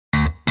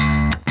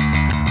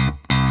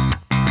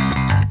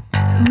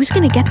Who's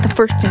gonna get the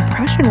first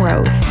impression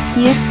rose?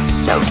 He is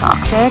so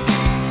toxic.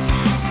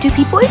 Do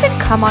people even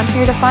come on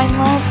here to find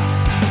love?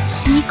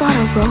 He got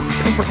a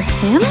rose over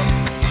him?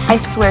 I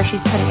swear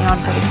she's putting it on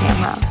for the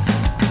camera.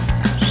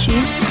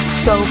 She's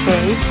so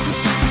big.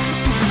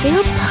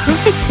 They're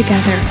perfect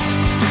together.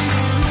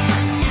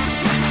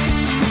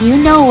 You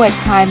know what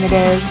time it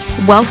is.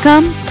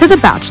 Welcome to the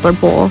Bachelor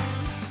Bowl.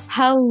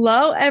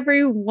 Hello,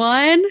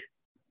 everyone.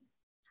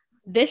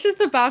 This is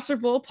the Bachelor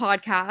Bowl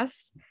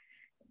podcast.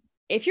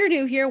 If you're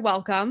new here,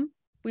 welcome.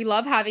 We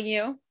love having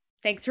you.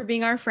 Thanks for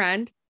being our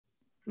friend.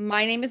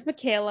 My name is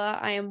Michaela.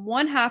 I am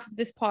one half of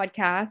this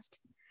podcast.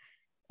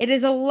 It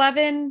is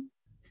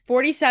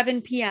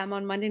 11:47 p.m.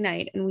 on Monday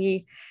night, and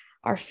we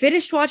are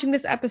finished watching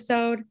this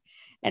episode.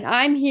 And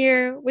I'm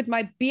here with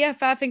my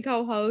BFF and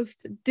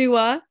co-host,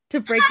 Dua, to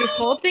break this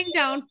whole thing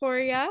down for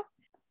you.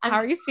 How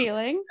are you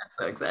feeling? I'm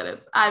so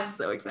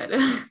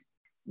excited.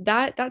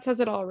 That says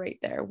it all right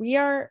there. We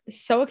are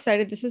so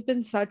excited. This has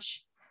been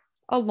such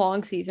a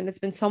long season. It's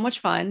been so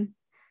much fun.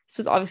 This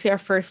was obviously our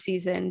first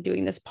season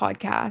doing this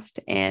podcast,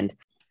 and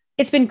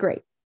it's been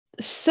great.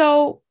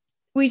 So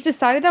we've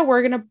decided that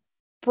we're going to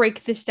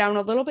break this down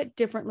a little bit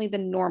differently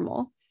than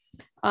normal.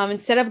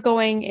 Instead of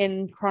going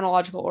in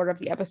chronological order of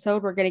the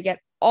episode, we're going to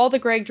get all the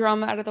Greg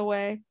drama out of the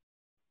way.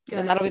 Good.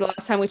 And that'll be the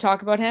last time we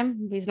talk about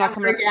him. He's not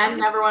coming again.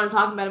 Never want to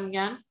talk about him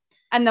again.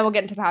 And then we'll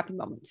get into the happy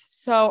moments.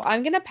 So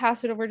I'm going to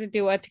pass it over to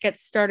Dua to get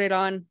started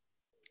on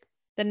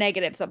the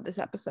negatives of this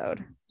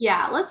episode.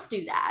 Yeah, let's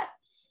do that.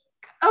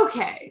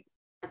 Okay.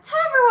 To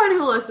everyone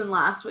who listened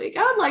last week,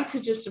 I would like to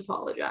just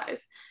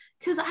apologize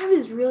because I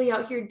was really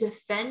out here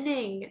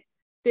defending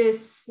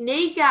this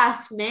snake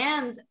ass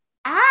man's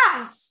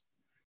ass.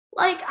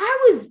 Like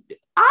I was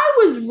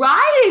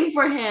riding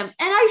for him, and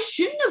I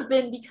shouldn't have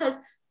been, because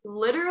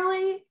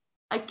literally,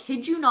 I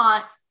kid you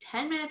not,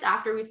 10 minutes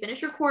after we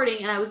finished recording,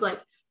 and I was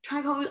like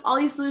trying to come up with all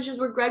these solutions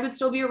where Greg would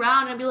still be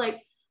around, and I'd be like,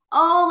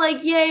 oh,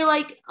 like, yay,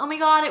 like, oh my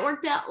God, it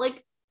worked out.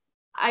 Like,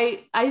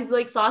 I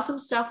like saw some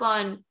stuff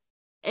on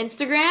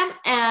Instagram,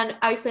 and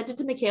I sent it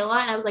to Michaela,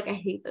 and I was like, I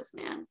hate this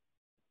man.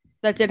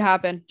 That did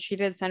happen. She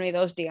did send me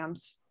those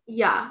DMs.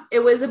 Yeah, it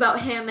was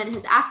about him and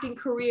his acting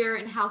career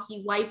and how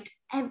he wiped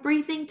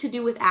everything to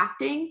do with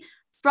acting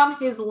from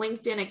his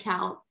LinkedIn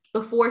account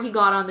before he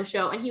got on the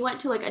show. And he went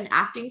to like an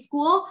acting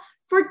school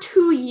for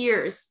 2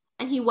 years,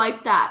 and he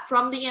wiped that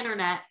from the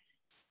internet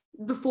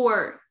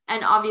before.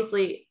 And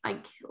obviously,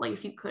 like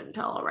if you couldn't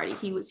tell already,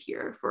 he was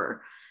here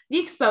for the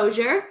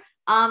exposure.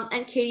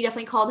 And Katie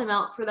definitely called him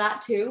out for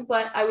that too.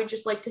 But I would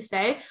just like to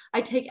say,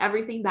 I take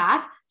everything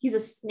back. He's a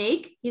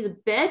snake. He's a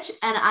bitch.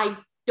 And I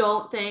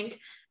don't think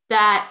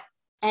that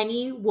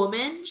any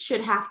woman should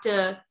have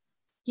to,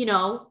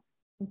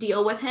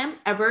 deal with him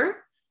ever.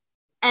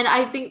 And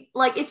I think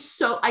like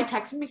I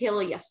texted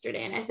Michaela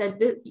yesterday and I said,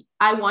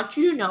 I want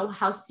you to know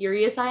how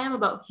serious I am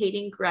about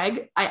hating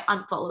Greg. I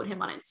unfollowed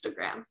him on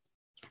Instagram.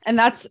 And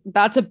that's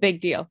a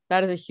big deal.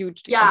 That is a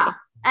huge deal. Yeah.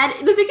 And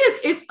the thing is,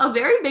 it's a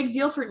very big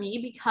deal for me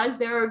because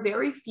there are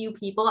very few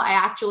people I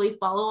actually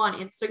follow on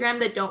Instagram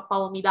that don't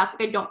follow me back.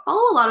 Like, I don't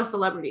follow a lot of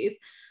celebrities.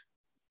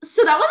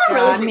 So that was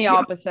really I'm the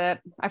opposite.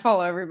 I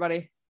follow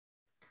everybody.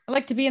 I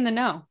like to be in the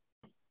know.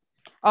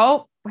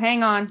 Oh,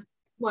 hang on.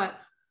 What?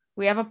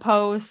 We have a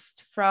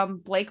post from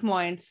Blake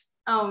Moynes.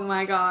 Oh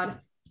my God.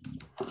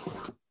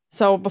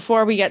 So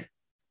before we get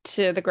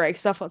to the Greg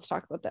stuff, let's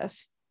talk about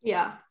this.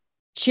 Yeah.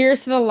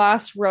 Cheers to the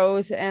last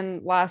rose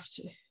and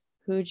last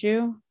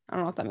hooju. I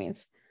don't know what that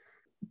means.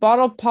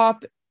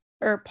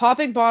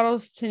 Popping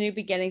bottles to new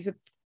beginnings with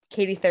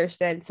Katie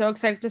Thurston. So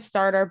excited to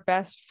start our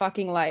best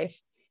fucking life.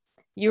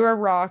 You're a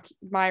rock,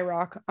 my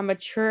rock, a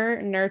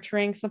mature,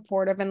 nurturing,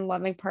 supportive, and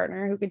loving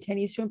partner who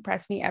continues to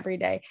impress me every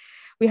day.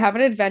 We have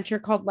an adventure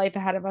called life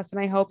ahead of us,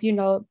 and I hope you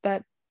know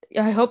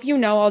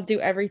I'll do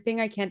everything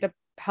I can to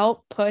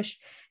help push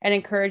and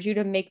encourage you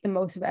to make the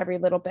most of every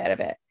little bit of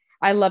it.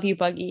 I love you,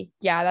 Buggy.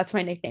 Yeah, that's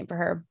my nickname for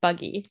her,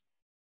 Buggy.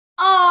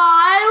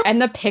 Oh,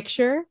 and the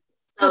picture.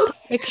 So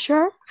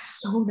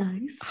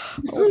nice.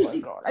 Oh my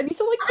God. I need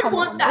to I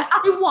want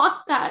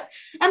that.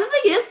 And the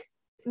thing is,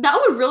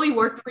 that would really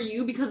work for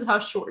you because of how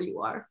short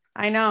you are.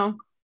 I know.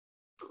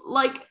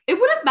 Like, it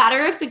wouldn't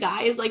matter if the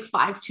guy is like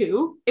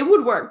 5'2". It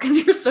would work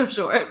because you're so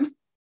short.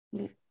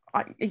 It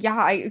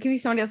could be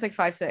somebody that's like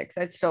 5'6".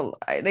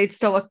 They'd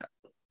still look.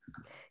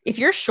 If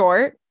you're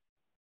short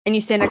and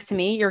you stand next to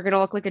me, you're gonna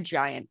look like a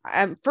giant.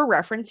 For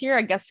reference here,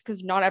 I guess,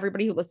 because not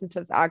everybody who listens to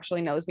this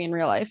actually knows me in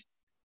real life.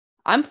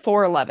 I'm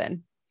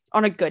 4'11"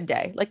 on a good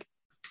day. Like,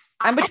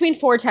 I'm between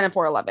 4'10" and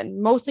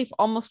 4'11", mostly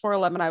almost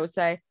 4'11", I would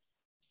say.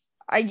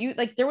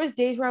 There was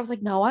days where I was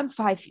like, no, I'm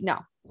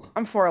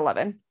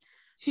 4'11".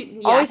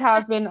 Yeah. Always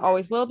have been,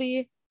 always will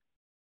be.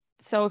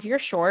 So if you're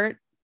short,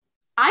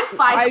 I'm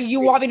 5'3".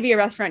 You want me to be your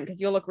best friend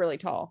because you'll look really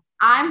tall.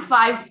 I'm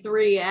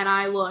 5'3" and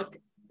I look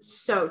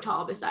so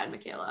tall beside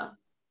Michaela.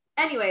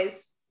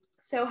 Anyways,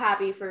 so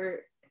happy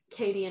for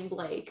Katie and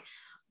Blake.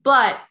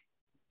 But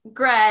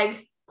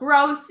Greg,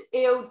 gross,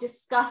 ew,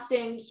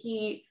 disgusting.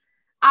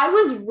 I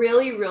was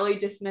really, really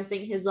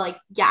dismissing his like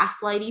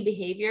gaslighty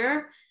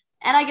behavior.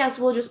 And I guess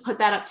we'll just put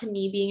that up to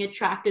me being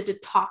attracted to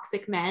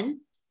toxic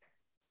men.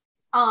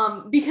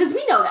 Because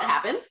we know that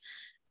happens.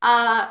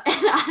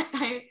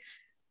 And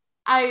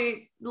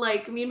I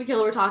like, me and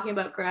Michaela were talking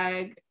about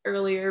Greg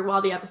earlier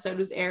while the episode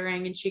was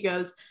airing, and she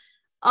goes,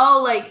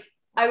 oh, like,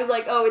 I was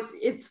like, oh,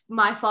 it's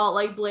my fault,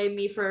 like, blame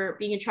me for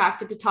being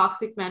attracted to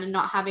toxic men and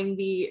not having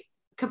the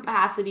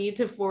capacity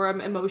to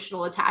form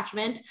emotional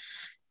attachment.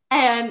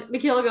 And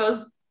Michaela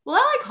goes, well,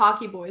 I like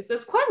hockey boys, so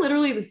it's quite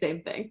literally the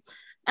same thing.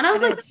 And I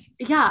was like,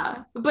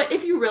 yeah, but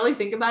if you really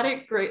think about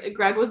it,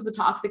 Greg was the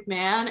toxic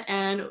man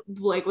and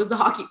Blake was the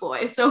hockey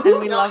boy. So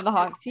we love the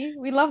hockey.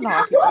 We love the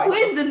hockey boy. Who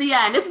wins in the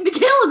end? It's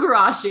Michaela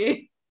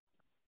Garashi.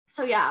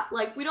 So yeah,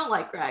 like, we don't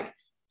like Greg.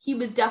 He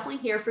was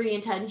definitely here for the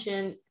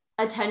attention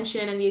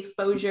and the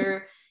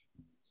exposure.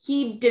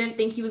 He didn't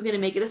think he was going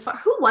to make it this far.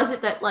 Who was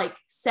it that like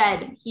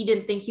said he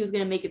didn't think he was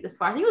going to make it this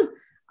far? I think it was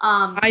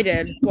I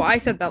did. Well, I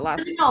said that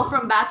last week. No,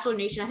 from Bachelor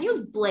Nation. I think it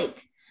was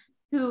Blake.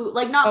 Who,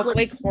 like, not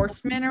Blake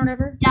Horseman or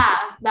whatever. Yeah,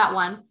 that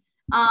one.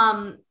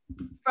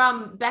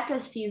 From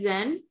Becca's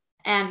season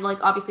and like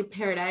obviously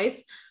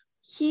Paradise.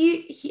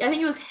 He I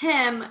think it was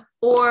him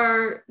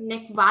or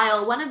Nick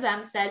Vile. One of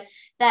them said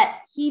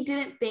that he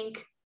didn't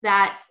think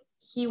that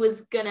he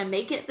was gonna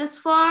make it this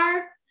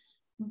far,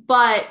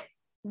 but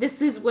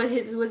this is what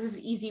was his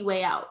easy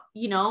way out,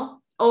 you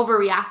know,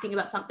 overreacting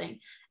about something.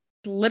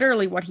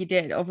 Literally what he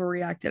did,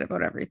 overreacted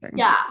about everything.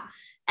 Yeah.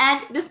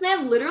 And this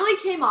man literally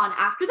came on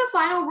after the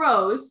final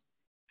rose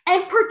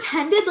and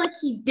pretended like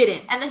he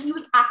didn't and that he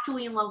was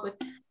actually in love with,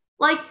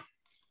 like,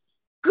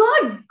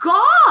 good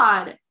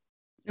God.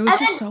 It was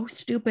just so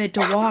stupid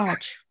to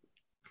watch.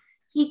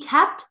 He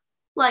kept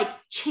like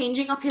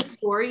changing up his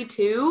story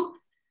too.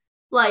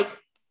 Like,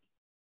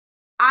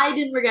 I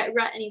didn't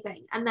regret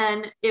anything. And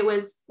then it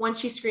was when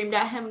she screamed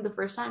at him the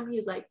first time, he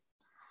was like,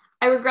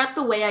 I regret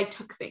the way I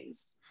took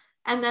things.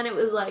 And then it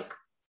was like,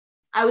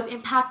 I was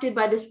impacted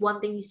by this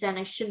one thing you said and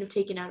I shouldn't have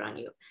taken out on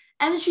you.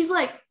 And then she's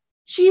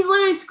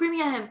literally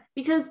screaming at him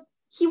because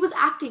he was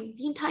acting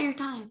the entire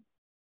time.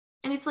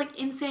 And it's like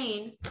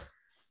insane.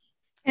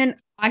 And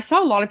I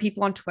saw a lot of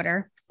people on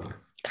Twitter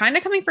kind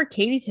of coming for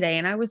Katie today.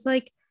 And I was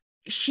like,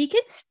 she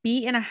could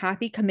be in a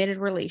happy, committed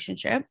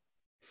relationship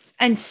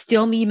and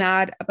still be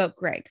mad about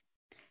Greg.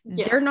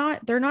 Yeah.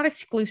 They're not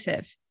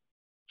exclusive.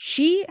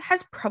 She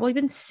has probably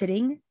been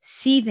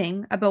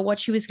seething about what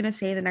she was going to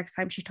say the next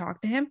time she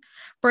talked to him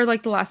for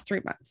like the last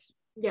 3 months.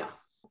 Yeah.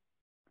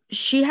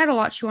 She had a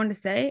lot she wanted to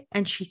say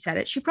and she said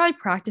it. She probably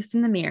practiced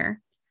in the mirror.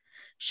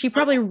 She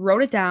probably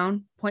wrote it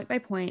down point by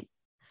point.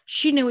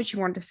 She knew what she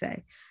wanted to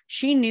say.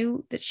 She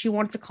knew that she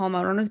wanted to call him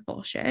out on his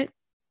bullshit.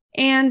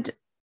 And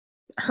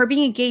her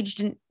being engaged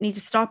didn't need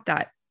to stop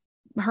that.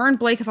 Her and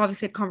Blake have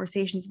obviously had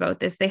conversations about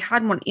this. They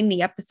had one in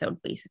the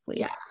episode, basically.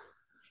 Yeah.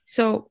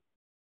 So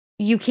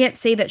you can't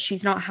say that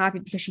she's not happy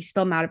because she's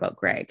still mad about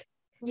Greg.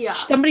 Yeah.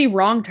 Somebody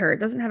wronged her. It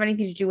doesn't have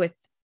anything to do with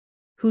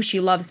who she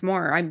loves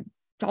more. I'm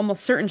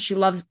almost certain she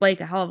loves Blake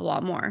a hell of a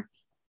lot more.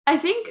 I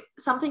think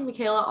something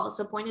Michaela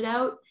also pointed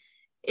out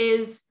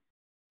is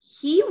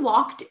he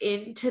walked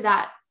into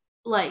that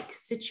like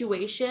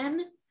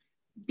situation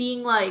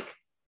being like,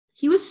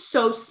 he was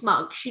so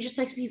smug. She just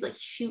texted me, he's like,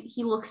 shoot,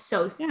 he looks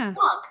so smug.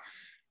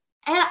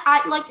 And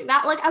I like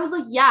that, like, I was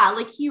like, yeah,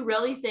 like he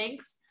really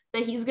thinks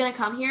that he's gonna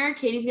come here,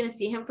 Katie's gonna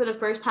see him for the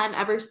first time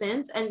ever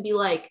since and be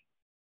like,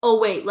 oh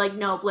wait, like,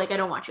 no, Blake, I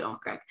don't want you on,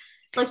 Greg.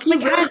 Like, he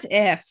really, as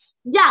if.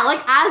 Yeah,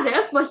 like as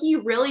if, but he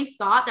really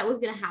thought that was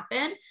gonna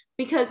happen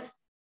because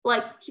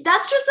like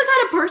that's just the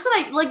kind of person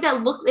I like that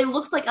it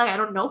looks like I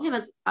don't know him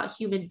as a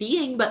human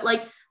being, but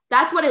like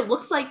that's what it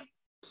looks like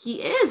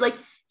he is. Like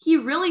he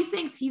really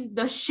thinks he's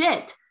the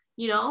shit,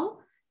 you know?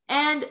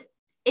 And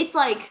it's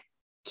like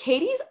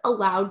Katie's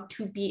allowed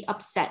to be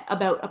upset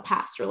about a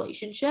past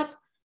relationship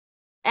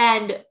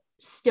and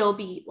still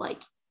be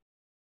like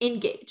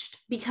engaged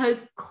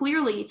because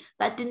clearly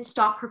that didn't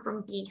stop her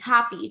from being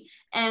happy.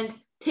 And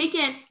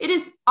it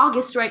is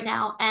August right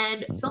now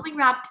and filming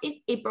wrapped in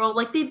April.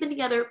 Like they've been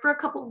together for a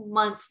couple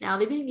months now.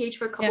 They've been engaged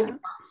for a couple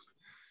months.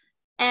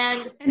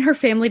 And her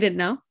family didn't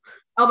know.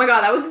 Oh my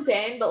God, that was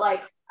insane. But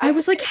like, I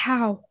was like,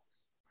 how?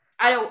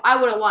 I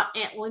wouldn't want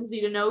Aunt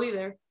Lindsay to know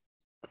either.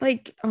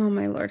 Like, oh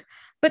my Lord.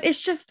 But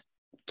it's just,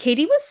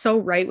 Katie was so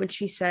right when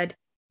she said,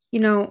 you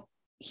know,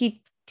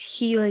 he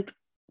like,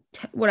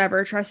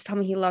 whatever, tries to tell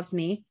me he loved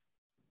me,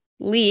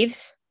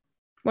 leaves,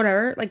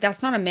 whatever. Like,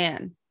 that's not a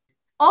man.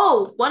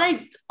 Oh, what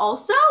I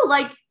also,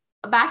 like,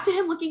 back to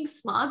him looking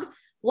smug,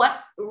 what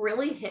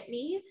really hit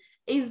me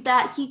is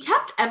that he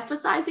kept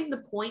emphasizing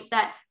the point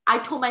that I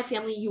told my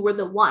family you were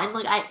the one.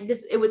 Like,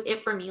 it was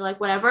it for me, like,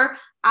 whatever.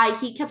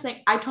 He kept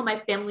saying, I told my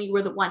family you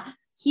were the one.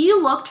 He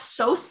looked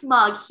so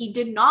smug. He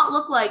did not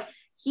look like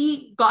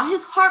he got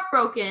his heart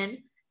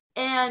broken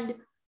and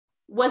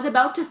was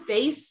about to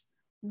face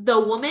the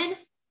woman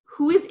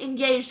who is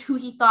engaged, who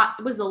he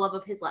thought was the love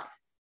of his life.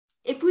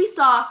 If we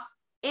saw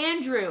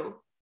Andrew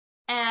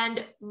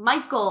and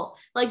Michael,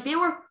 like they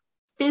were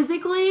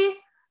physically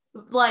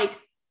like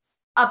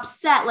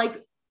upset,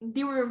 like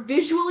they were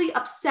visually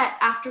upset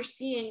after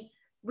seeing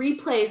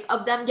replays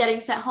of them getting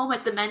sent home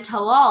at the men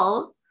tell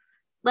all,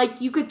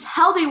 like you could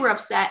tell they were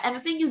upset. And the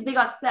thing is, they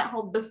got sent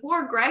home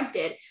before Greg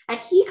did, and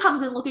he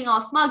comes in looking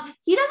all smug.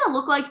 He doesn't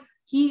look like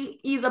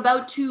he's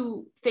about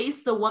to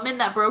face the woman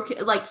that broke,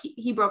 like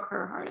he broke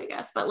her heart, I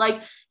guess, but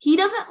like he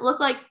doesn't look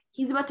like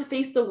he's about to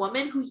face the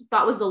woman who he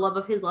thought was the love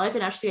of his life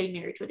and now she's getting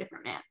married to a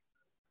different man.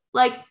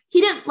 Like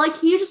he didn't, like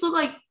he just looked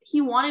like he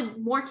wanted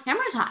more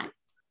camera time.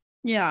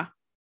 Yeah.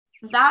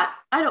 That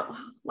I don't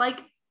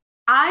like.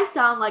 I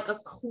sound like a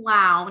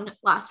clown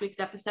last week's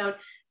episode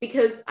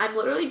because I'm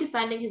literally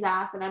defending his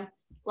ass and I'm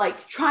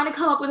like trying to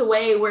come up with a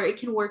way where it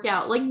can work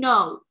out. Like,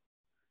 no.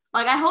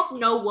 Like, I hope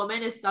no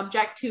woman is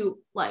subject to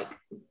like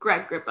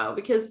Greg Grippo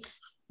because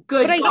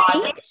good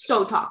God, that's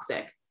so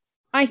toxic.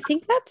 I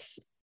think that's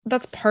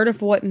part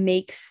of what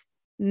makes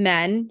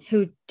men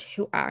who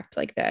act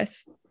like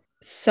this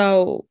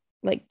so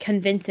like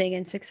convincing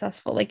and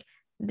successful. Like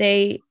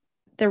they're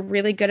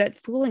really good at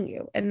fooling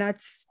you. And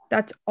that's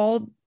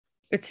all.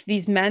 It's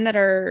these men that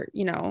are,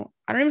 you know,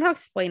 I don't even know how to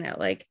explain it.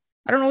 Like,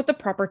 I don't know what the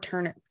proper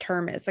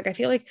term is. Like, I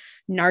feel like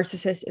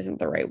narcissist isn't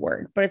the right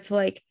word, but it's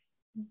like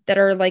that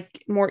are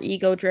like more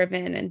ego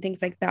driven and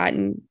things like that.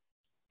 And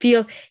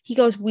he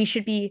goes,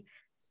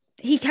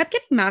 he kept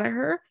getting mad at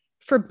her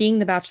for being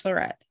the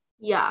Bachelorette.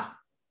 Yeah.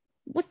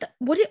 What the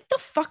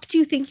fuck do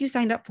you think you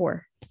signed up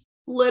for?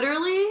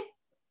 Literally,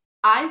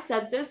 I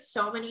said this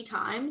so many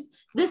times.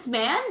 This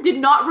man did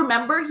not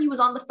remember he was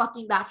on the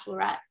fucking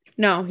Bachelorette.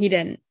 No, he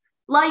didn't.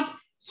 Like,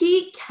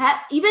 he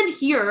kept, even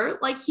here,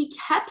 like, he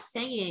kept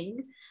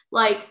saying,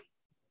 like,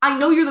 I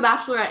know you're the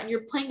Bachelorette and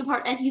you're playing the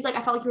part. And he's like,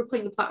 I felt like you were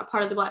playing the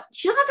part of the Bachelorette.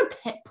 She doesn't have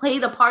to play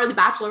the part of the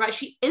Bachelorette.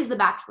 She is the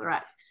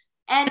Bachelorette.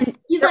 And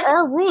he's like, there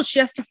are rules she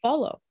has to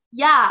follow.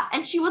 Yeah.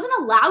 And she wasn't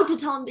allowed to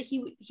tell him that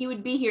he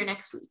would be here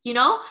next week, you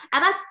know?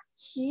 And that's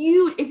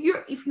huge.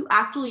 If you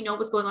actually know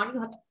what's going on,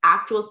 you have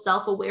actual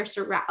self-aware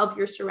of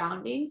your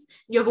surroundings,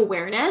 you have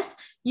awareness,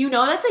 you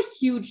know, that's a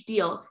huge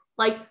deal.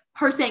 Like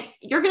her saying,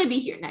 you're going to be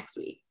here next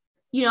week,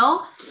 you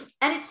know?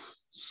 And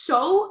it's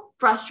so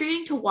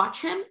frustrating to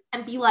watch him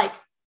and be like,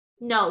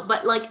 no,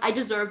 but like, I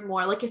deserve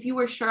more. Like, if you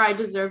were sure I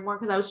deserve more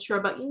because I was sure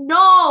about you.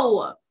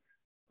 No,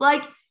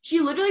 like, she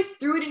literally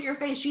threw it in your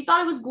face. She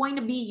thought it was going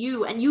to be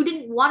you and you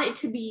didn't want it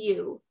to be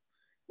you.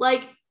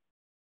 Like,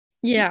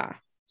 yeah.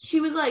 She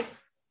was like,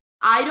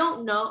 I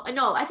don't know.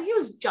 No, I think it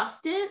was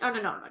Justin. Oh,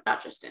 no,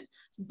 not Justin.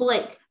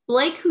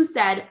 Blake who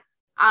said,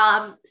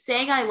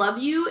 saying I love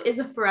you is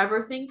a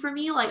forever thing for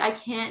me. Like, I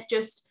can't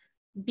just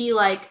be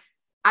like,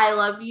 I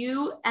love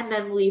you and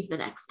then leave the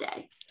next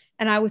day.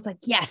 And I was like,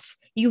 yes,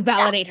 you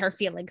validate her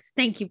feelings.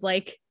 Thank you,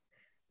 Blake.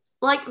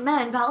 Like,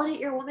 men, validate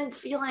your woman's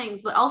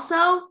feelings, but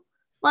also,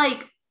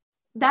 like,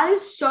 that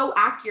is so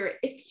accurate.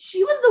 If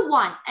she was the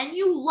one and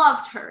you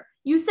loved her,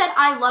 you said,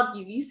 I love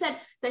you. You said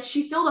that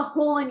she filled a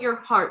hole in your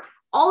heart.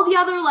 All the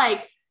other,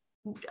 like,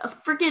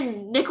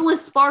 freaking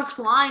Nicholas Sparks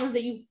lines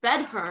that you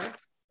fed her,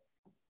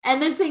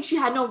 and then saying she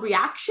had no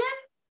reaction,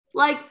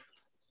 like,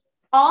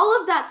 all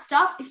of that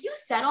stuff, if you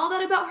said all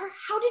that about her,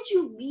 how did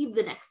you leave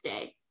the next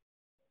day?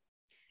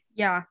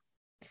 Yeah.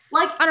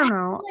 Like, I don't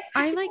know.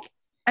 I like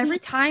every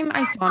time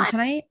I saw him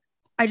tonight,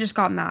 I just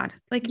got mad.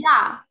 Like,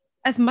 yeah.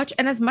 As much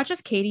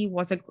as Katie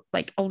was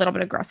like a little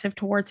bit aggressive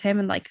towards him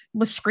and like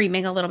was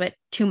screaming a little bit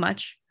too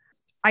much,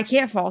 I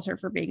can't fault her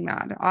for being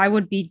mad. I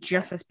would be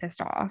just as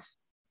pissed off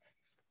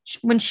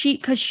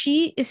because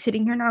she is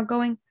sitting here now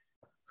going,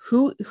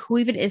 who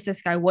even is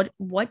this guy?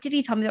 What did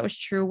he tell me that was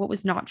true? What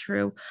was not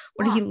true?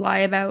 What did he lie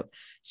about?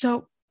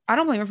 So I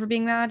don't blame her for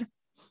being mad.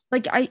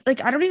 I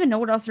don't even know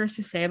what else there is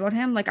to say about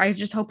him. Like, I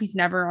just hope he's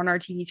never on our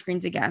TV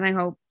screens again. I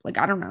hope, like,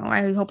 I don't know.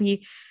 I hope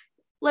he,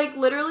 like,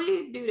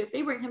 literally, dude, if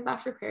they bring him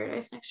back for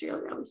Paradise next year,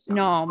 like, that was so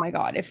no, oh my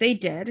God, if they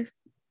did,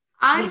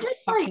 I'm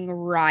just fucking like,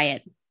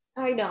 riot.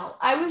 I know.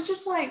 I was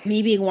just like,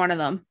 me being one of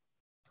them.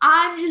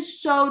 I'm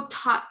just so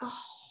tired.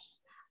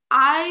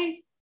 I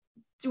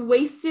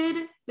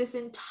wasted this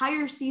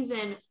entire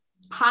season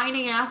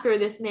pining after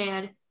this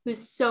man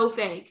who's so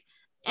fake.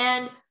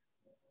 And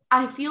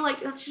I feel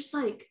like that's just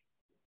like,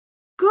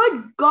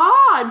 good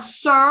God,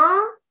 sir.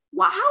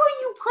 How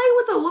are you playing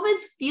with a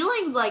woman's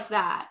feelings like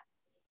that?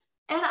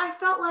 And I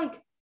felt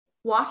like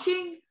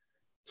watching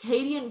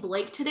Katie and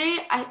Blake today,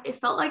 it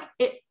felt like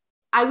it.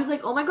 I was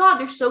like, oh my God,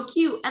 they're so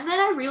cute. And then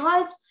I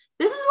realized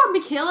this is what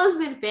Michaela's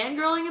been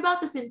fangirling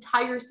about this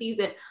entire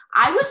season.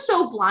 I was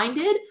so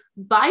blinded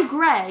by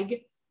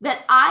Greg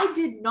that I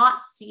did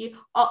not see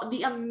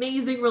the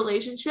amazing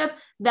relationship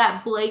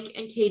that Blake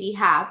and Katie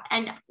have.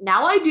 And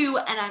now I do.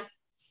 And I'm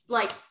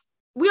like,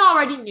 we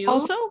already knew.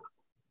 Also,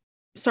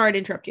 sorry to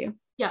interrupt you.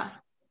 Yeah.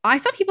 I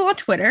saw people on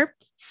Twitter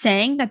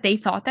saying that they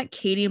thought that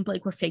Katie and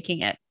Blake were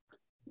faking it.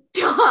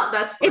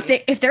 That's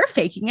funny. If they're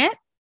faking it,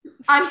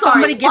 I'm sorry.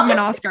 Somebody give him an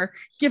Oscar.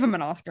 Give him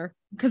an Oscar.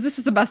 Because this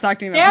is the best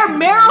acting. They're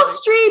Meryl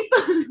Streep.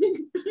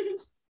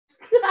 Michaela's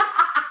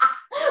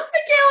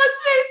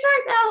face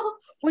right now.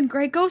 When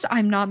Greg goes,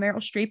 I'm not Meryl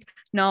Streep.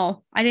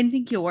 No, I didn't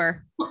think you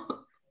were.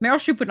 Meryl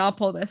Streep would not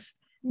pull this.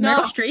 No.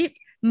 Meryl Streep,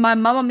 my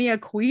Mamma Mia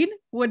queen,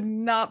 would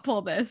not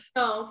pull this.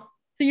 No.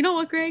 So you know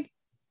what, Greg?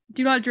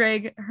 Do not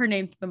drag her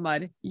name through the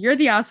mud. You're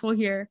the asshole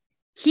here.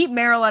 Keep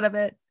Meryl out of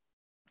it.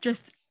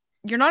 Just,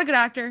 you're not a good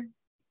actor.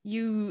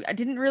 I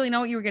didn't really know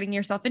what you were getting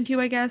yourself into,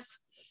 I guess.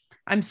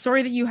 I'm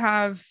sorry that you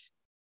have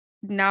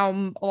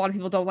now a lot of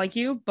people don't like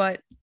you, but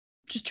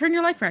just turn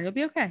your life around. You'll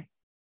be okay.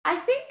 I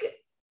think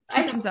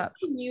I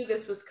knew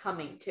this was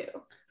coming too.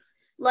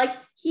 Like,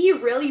 he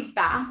really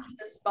basked in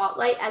the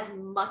spotlight as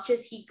much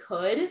as he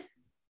could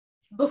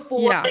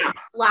before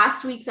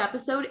last week's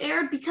episode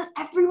aired because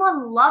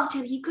everyone loved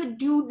him. He could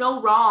do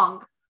no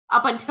wrong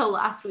up until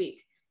last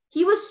week.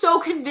 He was so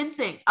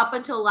convincing up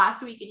until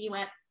last week, and he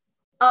went,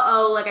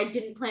 like, I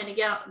didn't plan to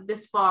get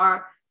this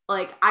far.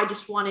 Like, I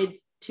just wanted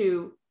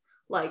to,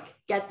 like,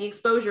 get the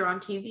exposure on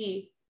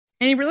TV.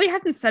 And he really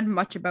hasn't said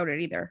much about it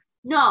either.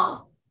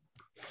 No.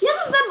 He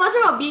hasn't said much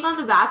about being on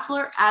The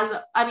Bachelor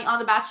on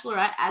The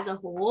Bachelorette as a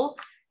whole,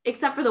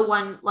 except for the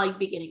one, like,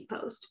 beginning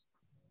post.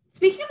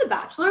 Speaking of The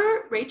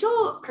Bachelor,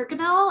 Rachel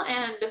Kirkconnell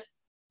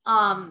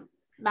and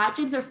Matt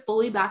James are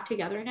fully back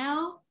together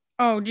now.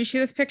 Oh, did you see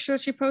this picture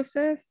that she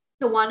posted?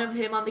 The one of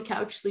him on the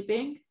couch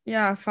sleeping.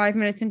 Yeah, 5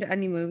 minutes into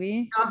any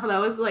movie. Oh,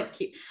 that was like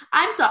cute.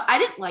 I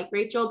didn't like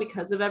Rachel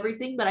because of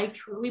everything, but I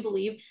truly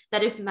believe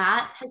that if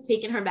Matt has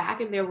taken her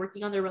back and they're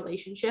working on their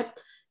relationship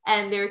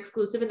and they're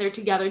exclusive and they're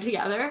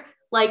together,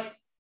 like,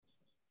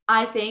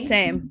 I think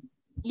same.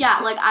 Yeah,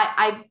 like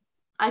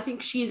I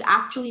think she's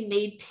actually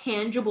made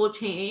tangible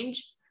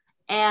change,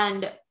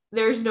 and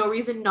there's no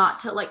reason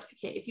not to, like,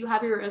 okay, if you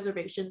have your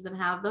reservations, then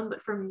have them.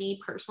 But for me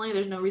personally,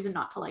 there's no reason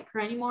not to like her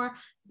anymore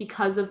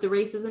because of the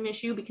racism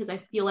issue, because I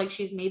feel like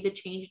she's made the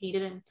change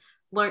needed and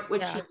learned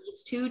what she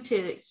needs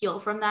to heal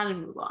from that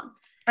and move on.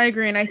 I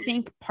agree. And I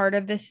think part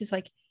of this is,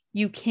 like,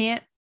 you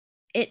can't,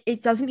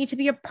 it doesn't need to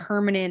be a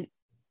permanent,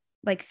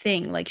 like,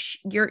 thing. Like,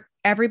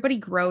 everybody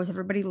grows,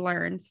 everybody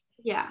learns.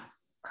 Yeah.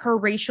 Her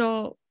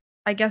racial,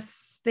 I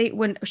guess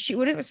when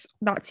it was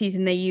that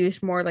season, they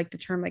used more like the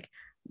term, like,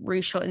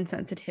 racial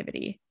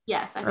insensitivity.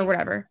 Yes. Or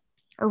whatever.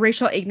 Or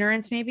racial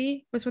ignorance,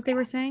 maybe, was what they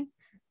were saying.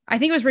 I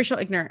think it was racial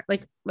ignorance,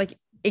 like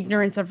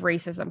ignorance of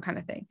racism kind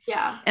of thing.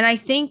 Yeah. And I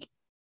think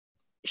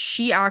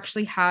she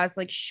actually has,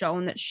 like,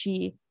 shown that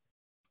she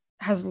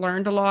has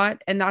learned a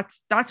lot. And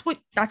that's what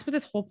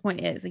this whole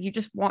point is. Like, you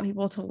just want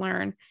people to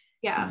learn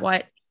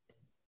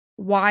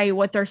why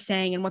what they're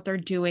saying and what they're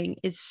doing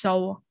is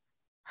so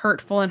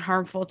hurtful and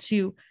harmful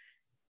to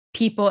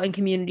people and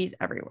communities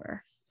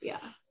everywhere. Yeah.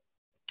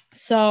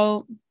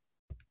 So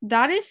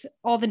that is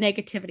all the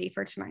negativity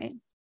for tonight.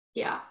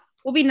 Yeah.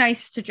 We'll be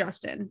nice to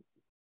Justin.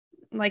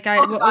 Like,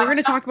 we're going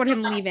to talk about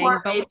him leaving,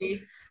 but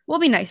we'll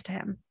be nice to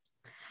him.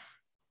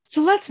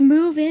 So let's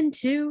move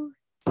into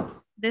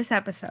this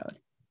episode.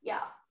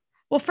 Yeah.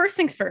 Well, first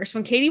things first,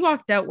 when Katie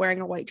walked out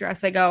wearing a white dress,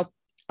 the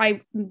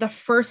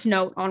first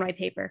note on my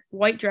paper,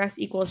 white dress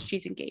equals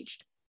she's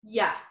engaged.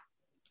 Yeah.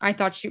 I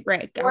thought she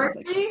bragged.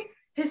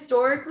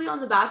 Historically on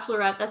The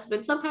Bachelorette, that's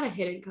been some kind of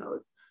hidden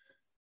code.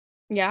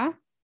 Yeah?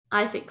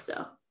 I think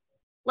so.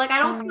 Like, I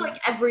don't feel like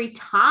every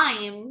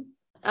time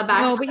a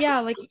Bachelorette. No, but yeah,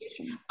 like,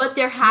 but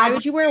there has. Why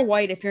would you wear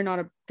white if you're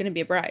not going to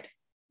be a bride?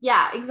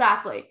 Yeah,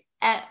 exactly.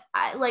 And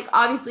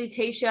obviously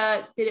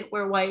Tayshia didn't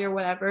wear white or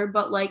whatever,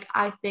 but, like,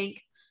 I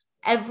think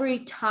every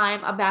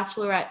time a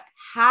Bachelorette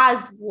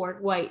has worn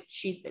white,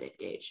 she's been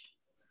engaged.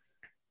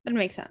 That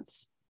makes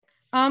sense.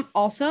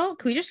 Also,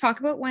 can we just talk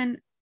about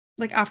when,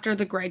 like, after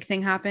the Greg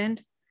thing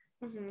happened,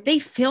 they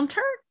filmed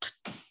her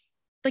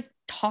like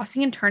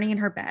tossing and turning in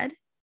her bed?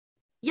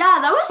 Yeah,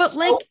 that was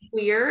so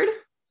weird.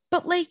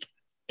 But, like,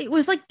 it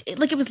was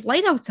it was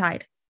light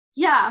outside.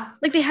 Yeah.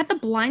 Like, they had the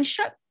blinds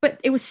shut, but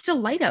it was still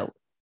light out.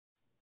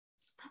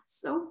 That's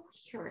so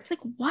weird. Like,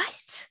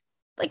 what?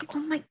 Like, oh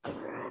my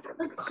God.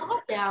 Like, calm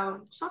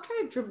down. Stop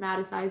trying to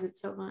dramatize it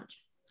so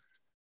much.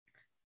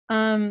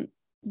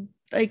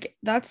 Like,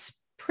 that's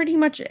pretty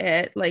much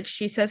it. Like,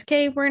 she says,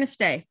 okay, we're gonna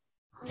stay.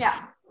 Yeah.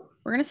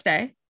 We're gonna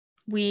stay.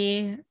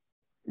 We're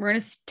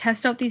gonna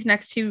test out these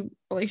next two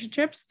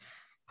relationships.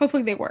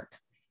 Hopefully they work.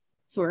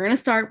 So we're gonna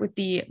start with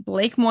the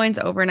Blake Moynes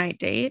overnight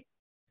date.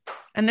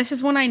 And this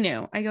is when I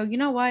knew. I go, you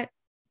know what?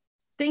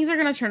 Things are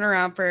gonna turn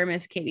around for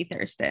Miss Katie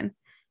Thurston.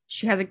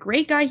 She has a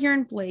great guy here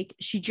in Blake.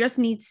 She just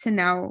needs to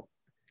now,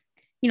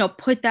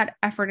 put that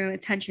effort and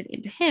attention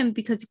into him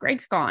because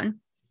Greg's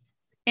gone.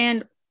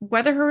 And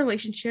whether her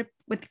relationship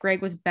with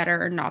Greg was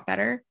better or not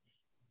better,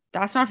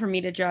 that's not for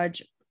me to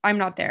judge. I'm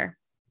not there.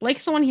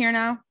 Blake's the one here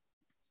now.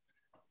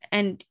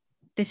 And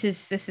this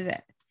is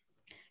it.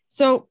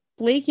 So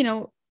Blake,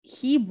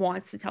 he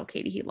wants to tell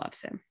Katie he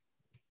loves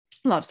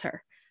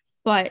her,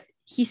 but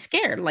he's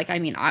scared. Like,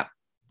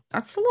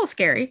 that's a little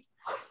scary.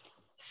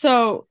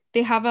 So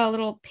they have a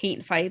little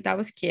paint fight. That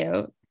was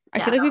cute. I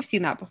feel like we've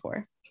seen that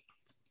before.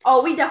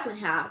 Oh, we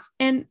definitely have.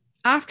 And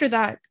after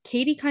that,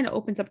 Katie kind of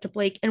opens up to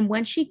Blake. And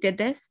when she did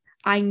this,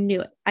 I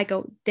knew it. I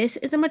go, this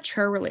is a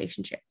mature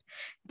relationship.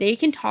 They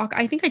can talk.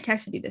 I think I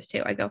texted you this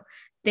too. I go,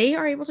 they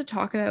are able to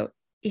talk about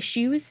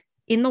issues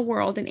in the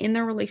world and in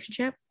their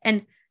relationship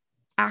and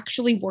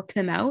actually work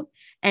them out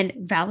and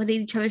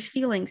validate each other's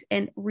feelings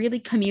and really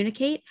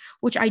communicate,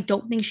 which I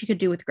don't think she could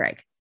do with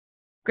Greg.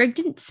 Greg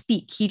didn't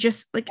speak. He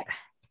just like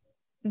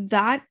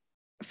that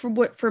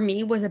for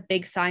me was a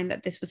big sign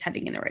that this was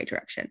heading in the right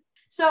direction.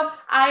 So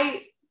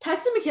I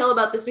texted Michaela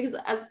about this because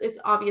as it's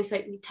obvious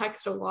that we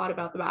text a lot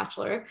about The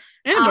Bachelor.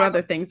 And about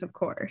other things, of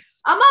course.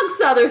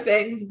 Amongst other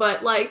things,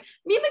 but like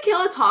me and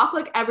Michaela talk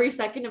like every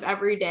second of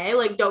every day.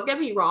 Like, don't get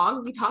me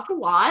wrong, we talk a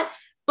lot,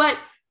 but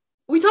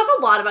we talk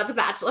a lot about The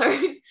Bachelor.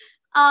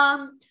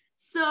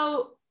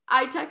 So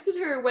I texted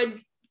her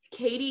when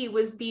Katie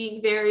was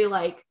being very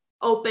like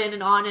open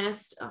and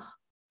honest. Ugh,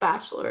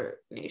 Bachelor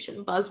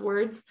Nation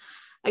buzzwords.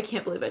 I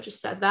can't believe I just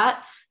said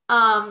that.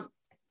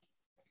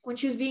 When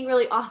she was being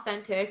really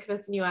authentic,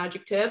 that's a new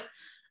adjective,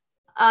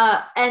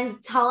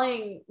 and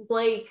telling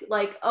Blake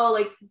like, oh,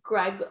 like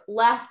Greg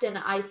left and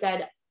I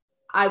said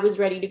I was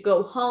ready to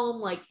go home,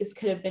 like this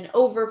could have been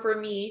over for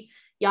me,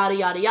 yada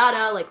yada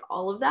yada, like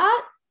all of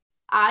that.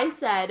 I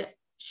said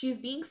she's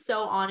being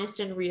so honest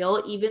and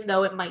real, even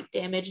though it might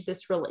damage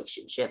this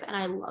relationship, and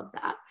I love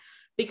that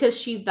because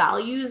she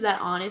values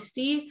that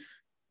honesty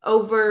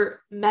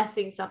over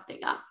messing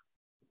something up.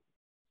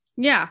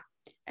 Yeah,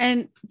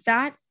 and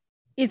that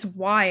is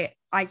why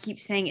I keep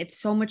saying it's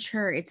so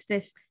mature. It's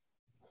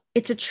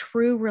a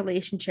true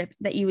relationship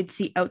that you would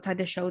see outside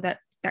the show that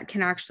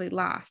can actually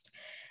last.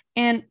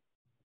 And,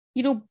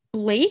 you know,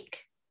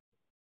 Blake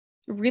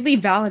really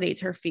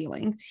validates her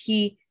feelings.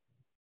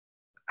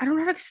 I don't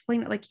know how to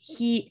explain it. Like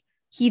he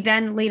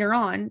then later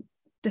on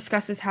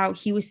discusses how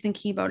he was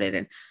thinking about it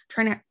and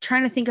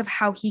trying to think of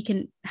how he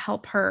can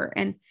help her.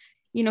 And,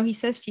 you know, he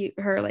says to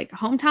her, like,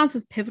 hometowns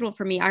is pivotal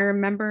for me. I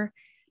remember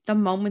the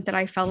moment that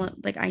I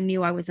felt like I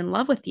knew I was in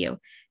love with you.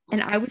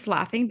 And I was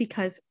laughing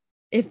because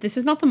if this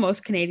is not the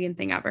most Canadian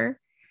thing ever,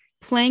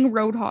 playing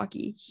road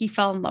hockey, he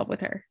fell in love with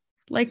her.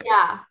 Like,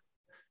 yeah,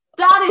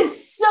 that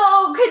is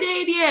so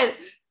Canadian.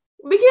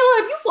 Michaela,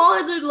 have you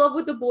fallen in love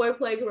with a boy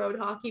playing road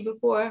hockey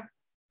before?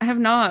 I have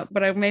not,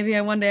 but maybe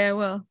one day I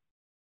will.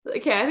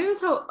 Okay, I think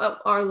that's how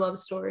our love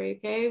story.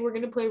 Okay, we're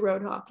gonna play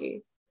road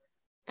hockey,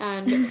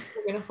 and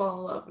we're gonna fall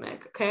in love,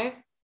 Mick. Okay.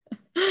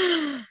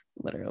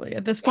 Literally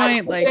at this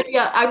point,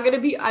 I'm gonna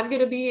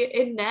be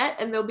in net,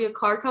 and there'll be a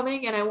car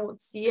coming, and I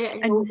won't see it,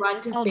 and you'll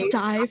run to I'll save.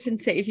 dive and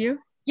save you.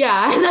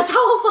 Yeah, and that's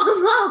how we'll fall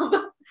in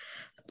love.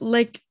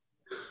 Like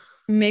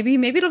maybe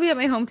it'll be at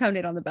my hometown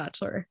date on The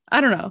Bachelor.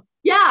 I don't know.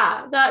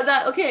 Yeah,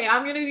 that okay.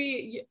 I'm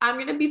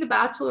gonna be the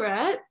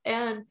Bachelorette,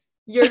 and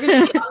you're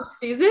gonna be on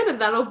season, and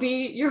that'll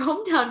be your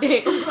hometown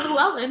date with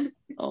Llewellyn.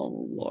 Oh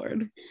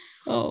Lord.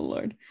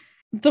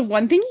 The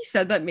one thing he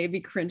said that made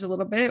me cringe a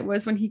little bit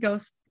was when he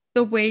goes,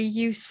 "The way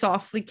you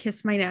softly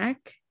kiss my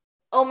neck."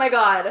 Oh my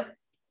God.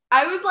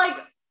 I was like,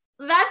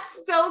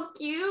 that's so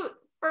cute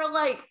for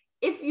like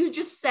if you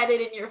just said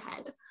it in your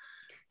head.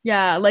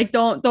 Yeah, like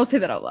don't say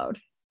that out loud.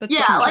 That's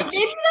like maybe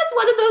that's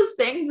one of those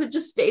things that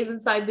just stays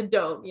inside the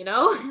dome, you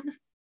know?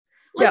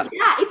 Like,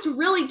 yeah, it's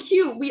really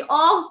cute. We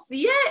all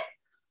see it,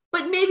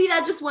 but maybe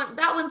that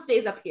one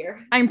stays up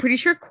here. I'm pretty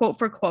sure quote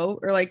for quote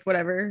or like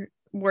whatever,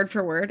 word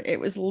for word, it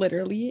was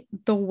literally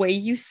the way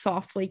you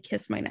softly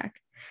kiss my neck.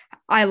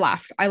 I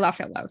laughed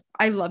out loud.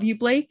 I love you,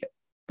 Blake,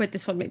 but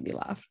this one made me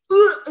laugh.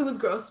 It was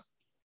gross.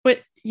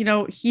 But, you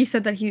know, he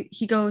said that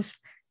he goes,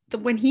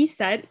 when he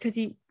said, because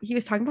he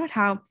was talking about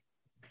how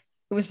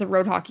it was the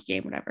road hockey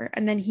game, whatever.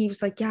 And then he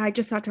was like, yeah, I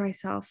just thought to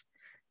myself,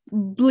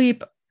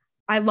 bleep,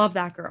 I love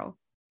that girl.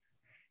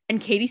 And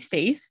Katie's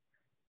face,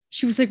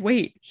 she was like,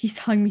 wait, he's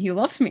telling me he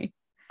loves me.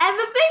 And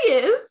the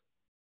thing is,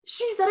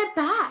 she said it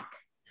back.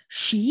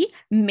 She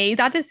made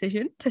that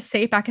decision to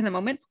say it back in the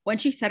moment. When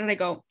she said it, I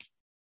go,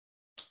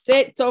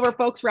 it's over,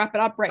 folks. Wrap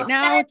it up right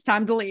now. It's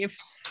time to leave.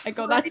 I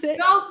go, that's it.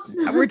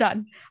 We're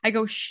done. I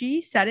go,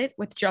 she said it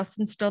with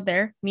Justin still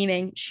there,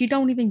 meaning she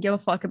don't even give a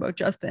fuck about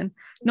Justin.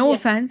 No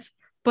offense,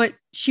 but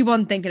she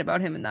wasn't thinking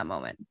about him in that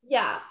moment.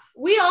 Yeah.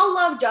 We all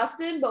love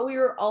Justin, but we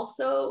were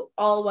also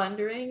all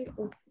wondering,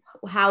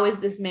 how is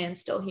this man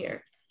still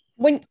here?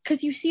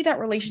 Because you see that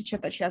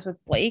relationship that she has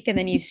with Blake, and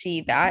then you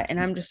see that, and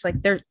I'm just like,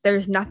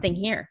 there's nothing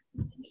here.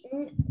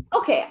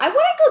 Okay, I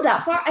wouldn't go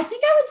that far. I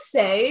think I would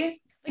say,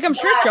 like, I'm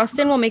sure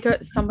Justin will make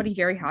somebody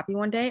very happy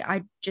one day.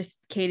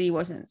 Katie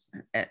wasn't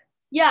it.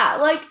 Yeah,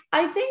 like,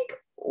 I think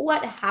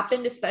what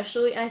happened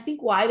especially, and I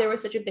think why there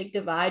was such a big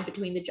divide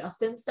between the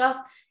Justin stuff,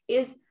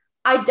 is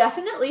I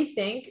definitely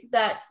think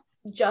that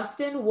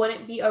Justin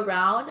wouldn't be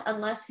around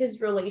unless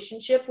his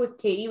relationship with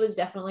Katie was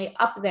definitely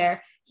up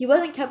there. He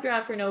wasn't kept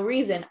around for no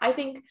reason. I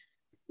think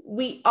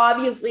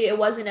it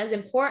wasn't as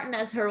important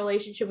as her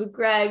relationship with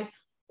Greg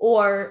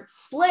or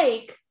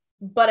Blake,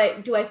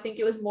 but do I think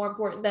it was more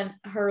important than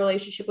her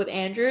relationship with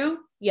Andrew?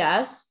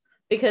 Yes,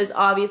 because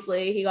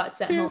obviously he got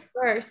sent home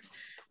first.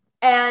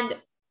 And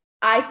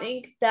I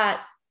think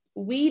that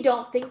we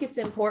don't think it's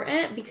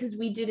important because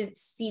we didn't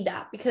see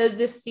that, because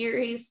this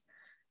series,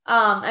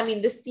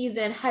 this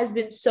season has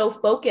been so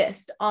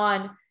focused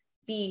on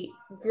the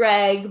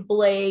Greg,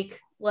 Blake,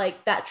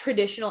 like that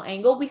traditional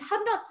angle. We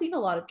have not seen a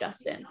lot of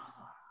Justin.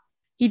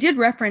 He did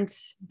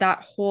reference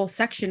that whole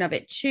section of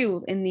it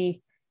too in the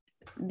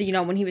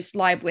when he was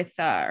live with,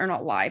 or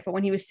not live, but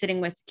when he was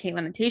sitting with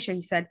Caitlin and Tasha,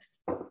 he said,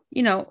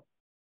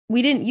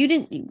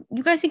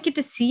 you guys didn't get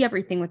to see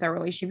everything with our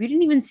relationship. You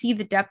didn't even see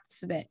the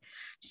depths of it.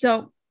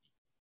 So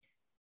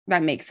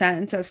that makes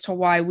sense as to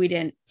why we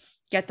didn't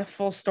get the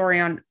full story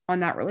on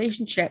that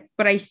relationship.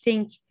 But I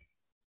think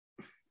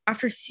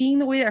after seeing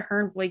the way that her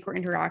and Blake were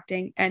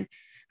interacting and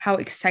how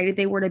excited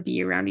they were to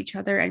be around each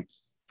other, and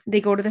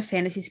they go to the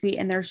fantasy suite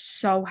and they're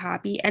so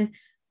happy and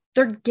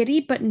they're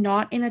giddy, but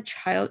not in a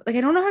child. Like,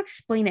 I don't know how to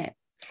explain it.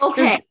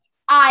 Okay,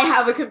 I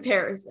have a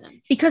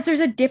comparison. Because there's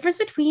a difference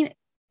between,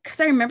 because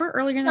I remember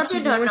earlier in the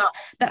season there was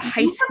that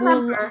high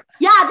school.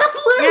 Yeah,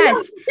 that's literally what I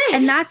was saying.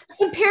 And that's the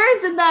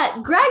comparison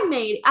that Greg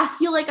made. I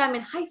feel like I'm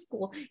in high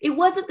school. It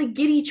wasn't the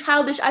giddy,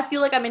 childish, I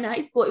feel like I'm in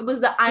high school. It was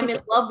the I'm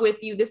in love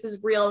with you. This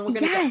is real and we're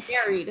going to get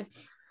married.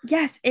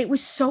 Yes, it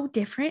was so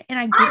different. And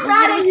I'm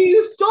mad at you.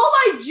 You stole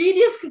my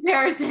genius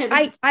comparison.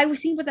 I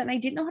was thinking about that and I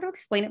didn't know how to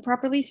explain it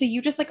properly. So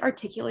you just like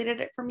articulated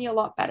it for me a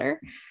lot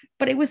better.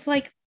 But it was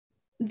like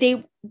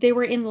they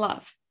were in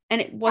love,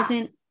 and it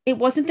wasn't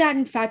that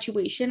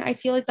infatuation. I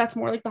feel like that's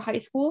more like the high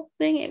school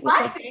thing. It was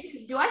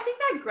do I think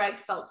that Greg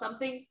felt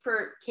something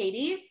for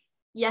Katie?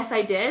 Yes,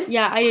 I did.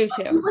 Yeah, I do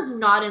too. He was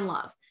not in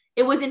love.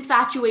 It was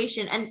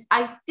infatuation. And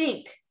I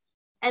think,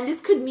 and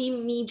this could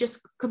mean me just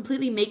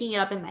completely making it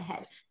up in my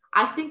head,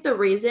 I think the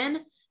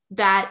reason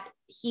that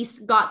he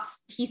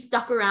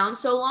stuck around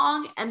so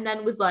long and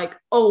then was like,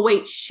 oh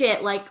wait,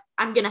 shit, like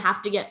I'm gonna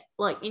have to get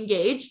like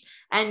engaged,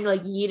 and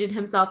like yeeted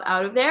himself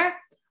out of there,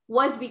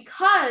 was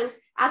because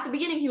at the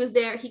beginning he was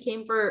there, he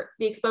came for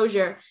the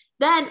exposure.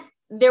 Then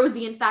there was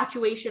the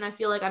infatuation. I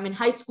feel like I'm in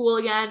high school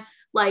again,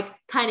 like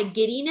kind of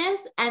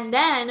giddiness. And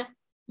then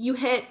you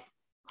hit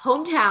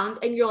hometowns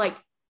and you're like,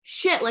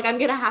 shit, like I'm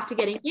gonna have to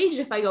get engaged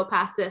if I go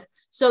past this.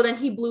 So then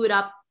he blew it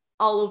up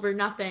all over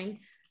nothing.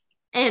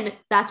 And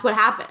that's what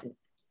happened.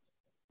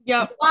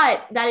 Yeah.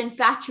 But that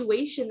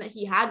infatuation that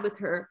he had with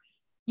her,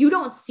 you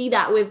don't see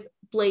that with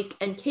Blake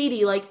and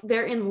Katie. Like,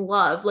 they're in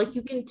love. Like,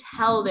 you can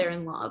tell they're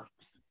in love.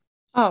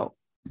 Oh,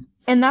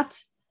 and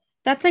that's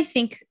I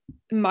think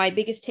my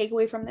biggest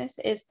takeaway from this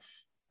is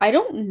I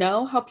don't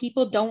know how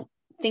people don't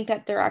think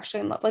that they're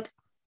actually in love. Like,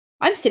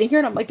 I'm sitting here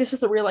and I'm like, this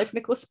is a real life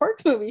Nicholas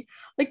Sparks movie.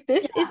 Like,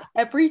 this is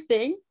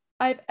everything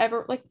I've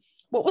ever, like,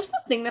 what was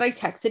the thing that I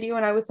texted you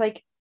and I was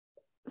like,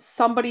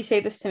 somebody say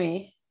this to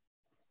me?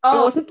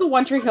 Oh, it wasn't the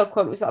One Tree Hill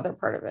quote, it was the other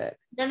part of it.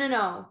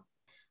 No.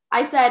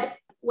 I said,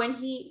 when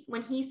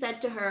he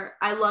said to her,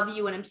 I love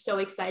you and I'm so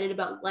excited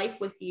about life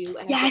with you.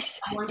 And I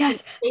want you to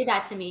say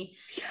that to me.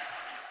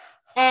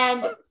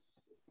 And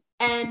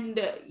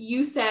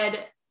you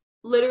said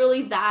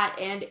literally that,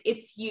 and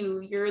it's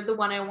you're the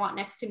one I want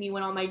next to me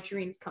when all my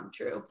dreams come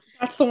true.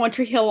 That's the One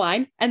Tree Hill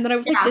line. And then I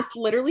was like, this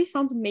literally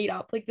sounds made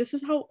up. Like, this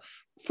is how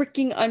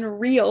freaking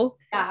unreal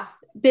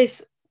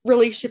this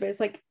relationship is.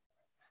 Like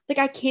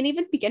I can't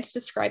even begin to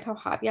describe how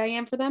happy I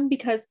am for them,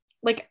 because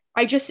like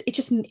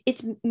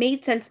it's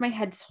made sense in my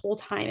head this whole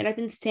time, and I've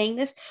been saying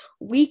this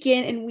week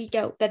in and week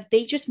out that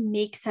they just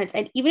make sense.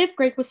 And even if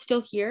Greg was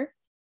still here,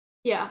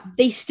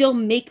 they still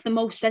make the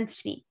most sense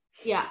to me.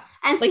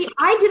 And like, see,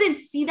 I didn't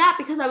see that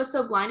because I was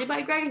so blinded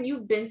by Greg, and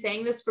you've been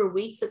saying this for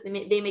weeks that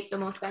they make the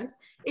most sense.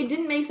 It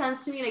didn't make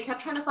sense to me, and I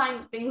kept trying to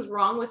find things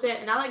wrong with it.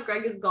 And now that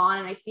Greg is gone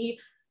and I see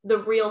the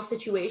real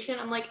situation,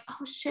 I'm like,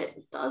 oh shit,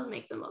 it does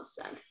make the most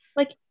sense.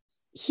 Like,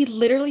 he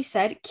literally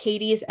said,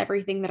 Katie is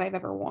everything that I've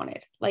ever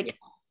wanted. Like,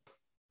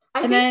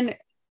 and then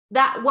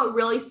that what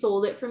really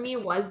sold it for me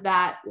was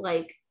that,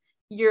 like,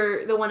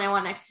 you're the one I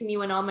want next to me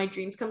when all my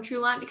dreams come true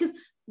line, because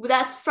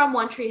that's from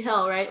One Tree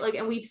Hill, right? Like,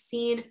 and we've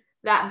seen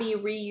that be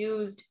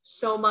reused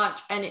so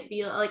much, and it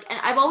be like, and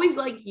I've always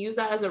like used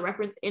that as a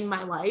reference in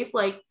my life.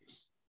 Like,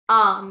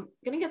 I'm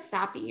gonna get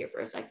sappy here for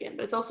a second,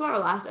 but it's also our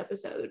last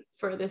episode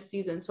for this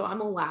season, so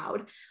I'm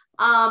allowed.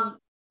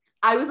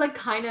 I was like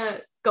kind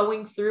of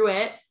going through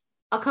it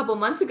a couple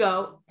months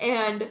ago,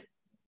 and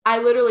I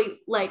literally,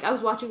 like, I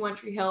was watching One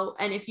Tree Hill,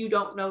 and if you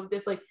don't know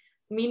this, like,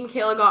 me and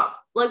Michaela got,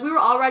 like, we were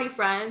already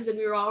friends and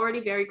we were already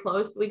very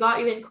close, but we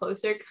got even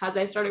closer because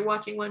I started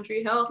watching One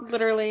Tree Hill.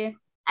 Literally.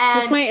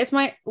 And it's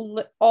my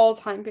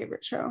all-time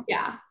favorite show.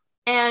 Yeah.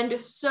 And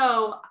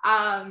so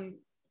I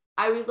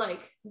was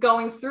like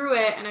going through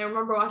it, and I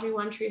remember watching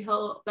One Tree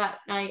Hill that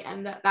night,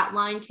 and that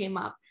line came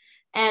up,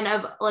 and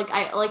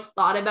I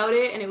thought about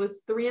it, and it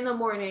was 3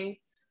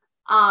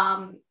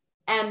 a.m.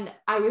 And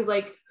I was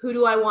like, who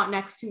do I want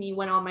next to me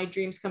when all my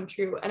dreams come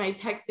true? And I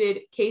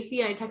texted Casey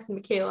and I texted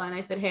Michaela and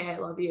I said, hey, I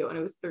love you. And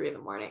it was 3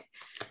 a.m.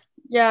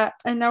 Yeah.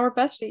 And now we're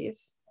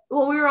besties.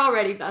 Well, we were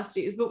already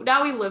besties, but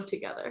now we live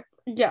together.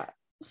 Yeah.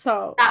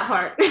 So that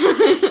part.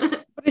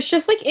 But it's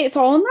just like, it's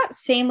all in that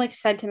same like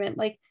sentiment.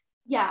 Like,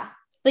 yeah.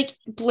 Like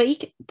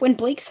when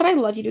Blake said, I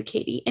love you to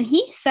Katie, and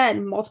he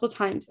said multiple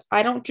times,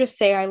 I don't just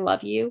say I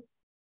love you.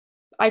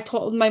 I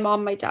told my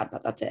mom, my dad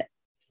that's it.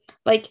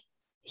 Like,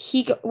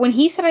 when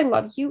he said I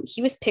love you,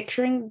 he was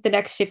picturing the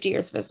next 50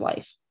 years of his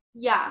life.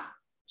 Yeah.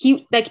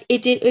 He, like,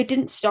 it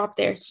didn't stop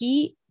there.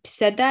 He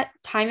said that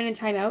time in and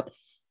time out.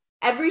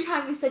 Every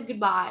time they said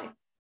goodbye.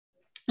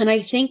 And I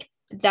think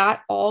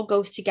that all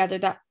goes together.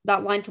 That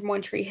line from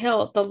One Tree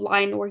Hill, the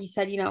line where he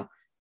said, you know,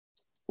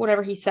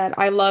 whatever he said,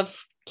 I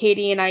love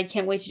Katie and I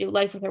can't wait to do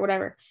life with her,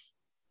 whatever.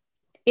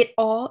 It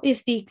all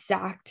is the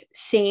exact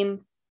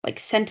same like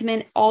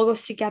sentiment, all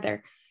goes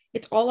together.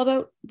 It's all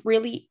about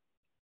really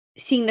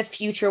seeing the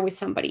future with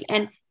somebody.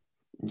 And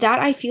that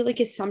I feel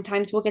like is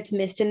sometimes what gets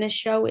missed in this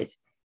show is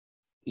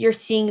you're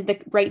seeing the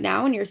right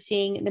now and you're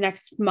seeing the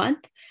next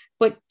month,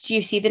 but do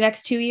you see the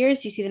next 2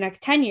 years? Do you see the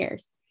next 10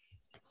 years?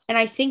 And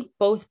I think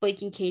both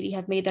Blake and Katie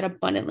have made that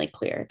abundantly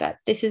clear that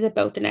this is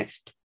about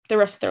the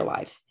rest of their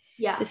lives.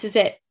 Yeah. This is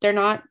it. They're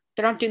not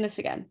doing this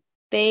again.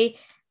 They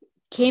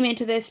came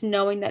into this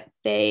knowing that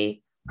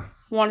they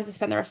wanted to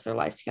spend the rest of their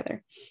lives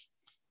together.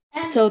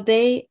 And so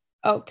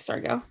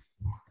sorry, go.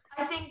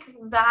 I think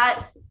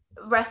that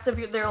rest of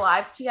their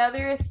lives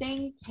together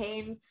thing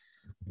came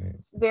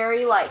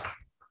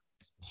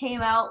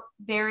out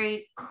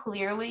very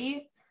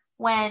clearly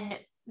when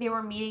they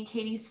were meeting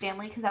Katie's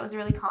family, because that was a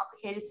really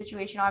complicated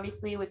situation,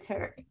 obviously, with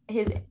her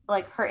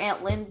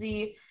Aunt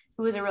Lindsay,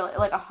 who was a really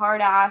a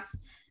hard ass.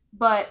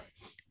 But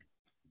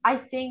I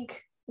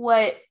think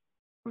what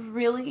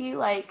really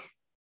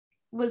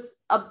was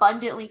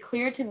abundantly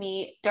clear to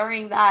me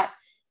during that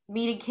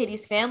meeting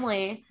Katie's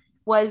family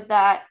was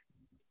that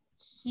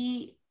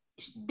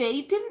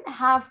they didn't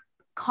have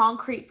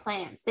concrete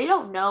plans. They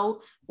don't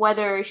know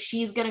whether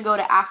she's gonna go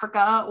to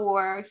Africa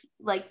or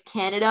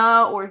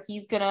Canada, or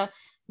he's gonna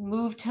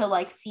move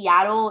to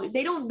Seattle.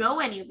 They don't know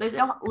any of it. They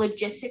don't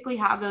logistically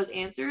have those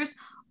answers.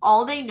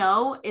 All they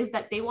know is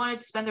that they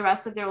wanted to spend the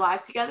rest of their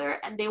lives together,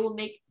 and they will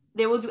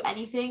do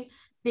anything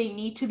they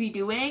need to be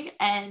doing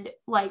and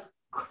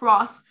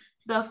cross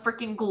the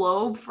freaking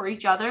globe for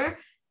each other.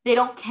 They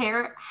don't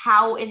care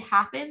how it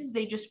happens.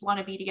 They just want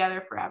to be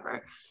together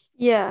forever.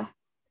 Yeah.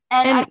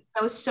 And I think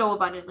that was so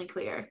abundantly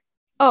clear.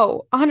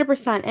 Oh,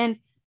 100%. And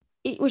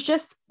it was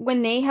just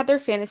when they had their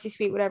fantasy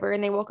suite, whatever,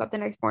 and they woke up the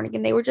next morning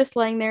and they were just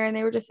laying there and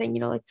they were just saying,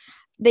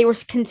 they were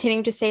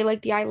continuing to say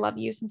the I love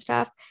yous and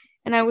stuff.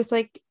 And I was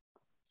like,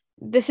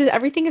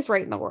 everything is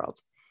right in the world.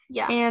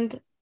 Yeah. And,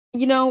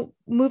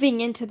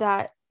 moving into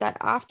that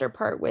after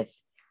part with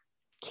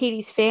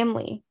Katie's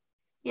family.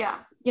 Yeah.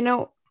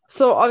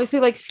 So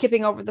obviously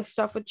skipping over the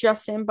stuff with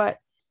Justin, but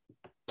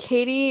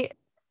Katie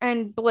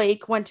and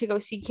Blake went to go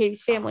see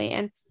Katie's family,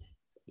 and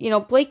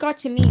Blake got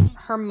to meet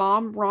her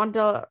mom,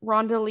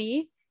 Rhonda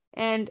Lee,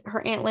 and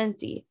her Aunt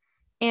Lindsay.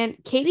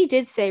 And Katie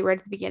did say right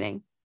at the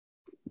beginning,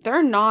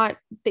 they're not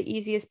the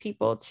easiest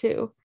people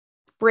to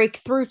break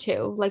through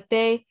to.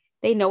 They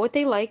know what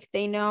they like,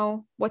 they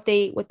know what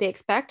they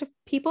expect of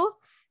people,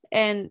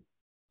 and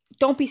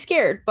don't be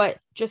scared, but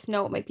just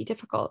know it might be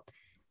difficult.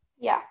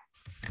 Yeah.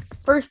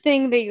 First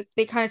thing, they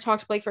kind of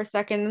talked to Blake for a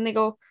second, and they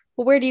go,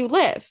 well, where do you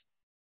live?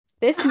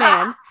 This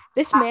man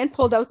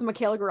pulled out the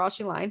Michaela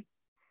Garashi line.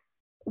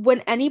 When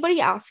anybody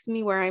asks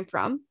me where I'm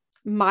from,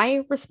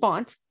 my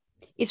response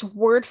is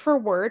word for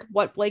word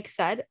what Blake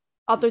said,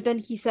 other than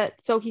he said,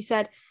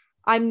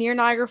 I'm near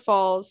Niagara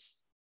Falls,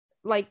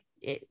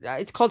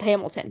 it's called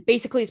Hamilton,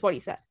 basically is what he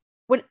said.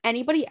 When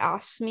anybody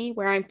asks me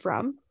where I'm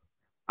from,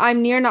 I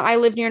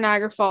live near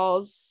Niagara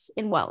Falls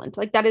in Welland.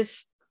 That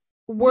is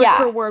word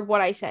for word what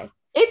I say.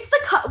 It's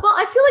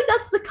I feel like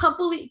that's the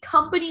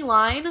company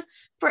line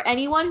for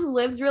anyone who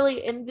lives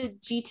really in the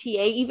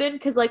GTA, even,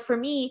 because for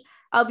me,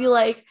 I'll be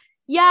I'm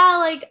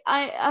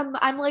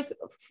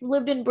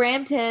lived in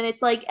Brampton.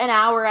 It's an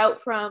hour out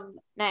from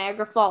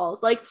Niagara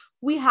Falls.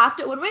 We have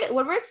to, when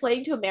we're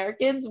explaining to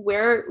Americans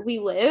where we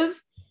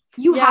live,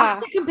 you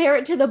have to compare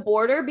it to the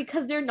border,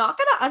 because they're not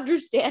going to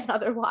understand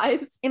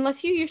otherwise.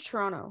 Unless you use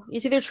Toronto.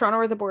 It's either Toronto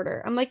or the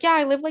border. I'm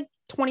I live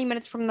 20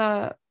 minutes from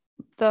the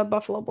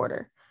Buffalo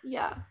border.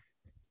 Yeah.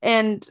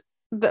 And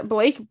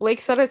Blake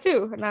said it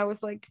too. And I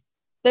was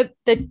the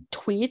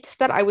tweets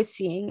that I was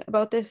seeing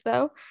about this,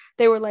 though,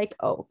 they were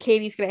oh,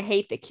 Katie's going to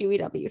hate the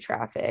QEW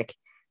traffic.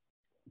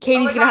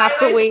 Katie's going to have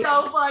to wait.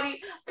 So funny.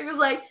 It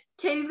was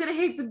Katie's going to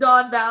hate the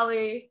Don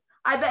Valley.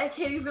 I bet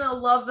Katie's going to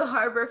love the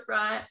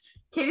Harborfront.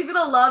 Katie's going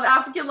to love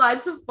African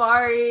Line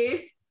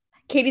Safari.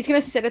 Katie's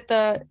going to sit at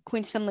the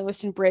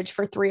Queenston-Lewiston Bridge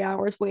for 3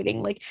 hours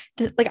waiting.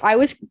 I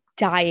was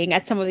dying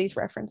at some of these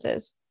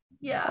references.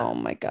 Yeah. Oh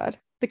my God.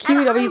 The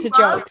QEW is a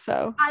joke,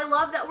 so. I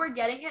love that we're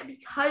getting it,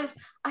 because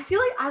I feel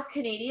as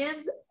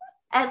Canadians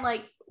and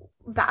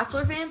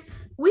Bachelor fans,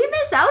 we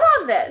miss out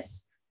on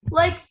this.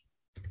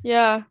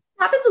 Yeah. It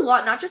happens a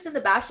lot, not just in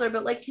The Bachelor,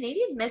 but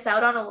Canadians miss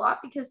out on a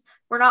lot because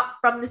we're not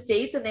from the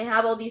States and they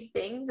have all these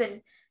things,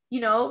 and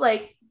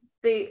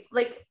they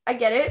I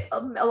get it.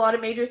 A lot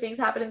of major things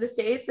happen in the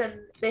States and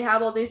they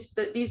have all these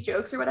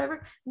jokes or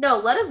whatever. No,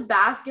 let us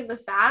bask in the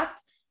fact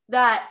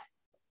that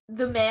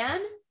the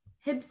man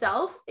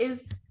himself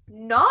is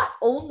not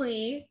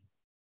only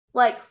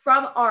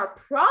from our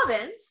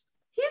province,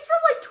 he's from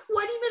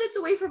 20 minutes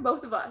away from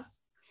both of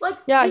us.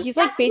 He's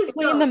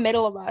basically in the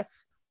middle of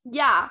us.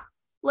 Yeah.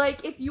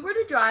 If you were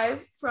to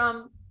drive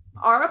from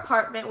our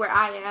apartment where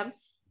I am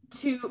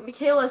to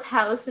Michaela's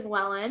house in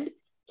Welland,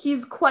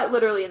 he's quite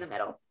literally in the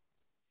middle.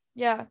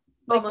 Yeah.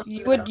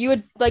 You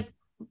would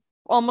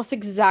almost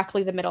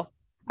exactly the middle,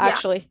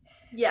 actually.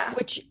 Yeah.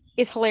 Which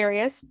is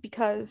hilarious,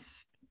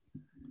 because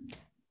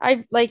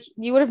I like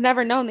you would have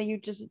never known that you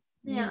just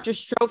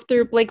drove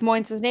through Blake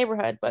Moynes'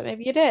 neighborhood, but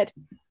maybe you did.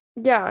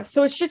 Yeah,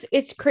 so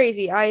it's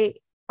crazy. I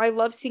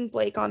love seeing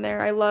Blake on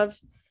there. I love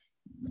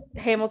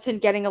Hamilton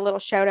getting a little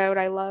shout out.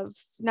 I love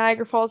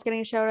Niagara Falls getting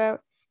a shout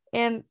out.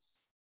 And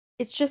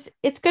it's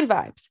good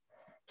vibes.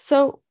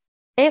 So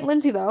Aunt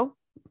Lindsay though,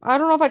 I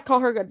don't know if I'd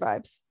call her good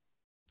vibes.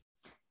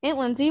 Aunt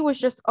Lindsay was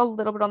just a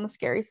little bit on the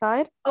scary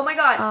side. Oh my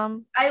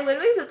God. I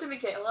literally said to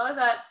Michaela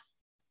that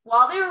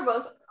while they were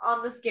both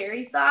on the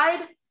scary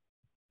side,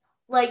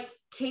 like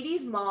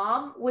Katie's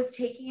mom was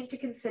taking into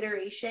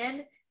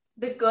consideration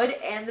the good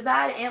and the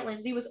bad. Aunt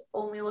Lindsay was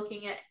only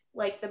looking at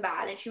like the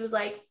bad, and she was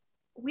like,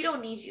 we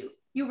don't need you.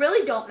 You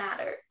really don't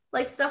matter.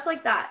 Like stuff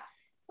like that.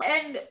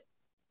 And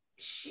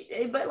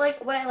but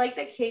like what I like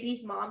that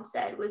Katie's mom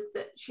said was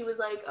that she was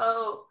like,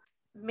 oh,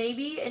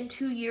 maybe in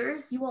 2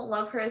 years you won't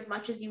love her as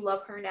much as you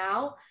love her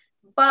now,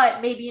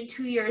 but maybe in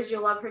 2 years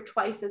you'll love her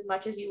twice as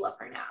much as you love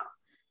her now.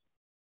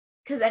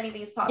 Because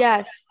anything is possible.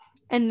 Yes.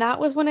 And that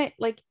was when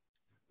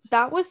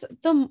that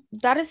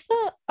is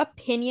the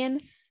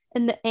opinion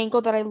and the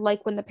angle that I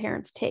like when the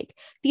parents take.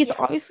 Because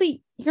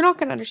obviously you're not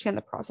going to understand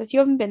the process. You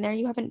haven't been there.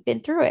 You haven't been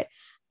through it.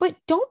 But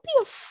don't be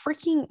a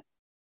freaking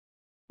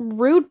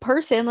rude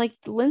person like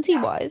Lindsay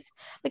was.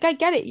 Like, I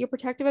get it. You're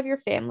protective of your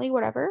family,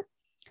 whatever.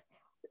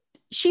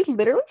 She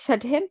literally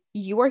said to him,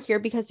 you are here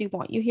because we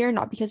want you here,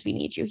 not because we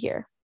need you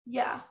here.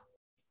 Yeah.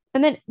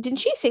 And then didn't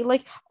she say,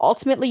 like,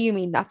 ultimately you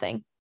mean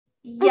nothing?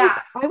 Yeah.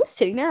 I was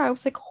sitting there. I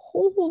was like,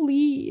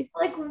 holy.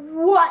 Like,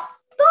 what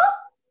the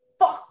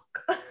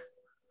fuck?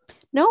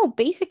 No,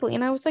 basically.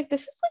 And I was like,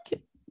 this is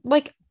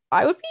like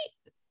I would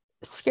be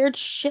scared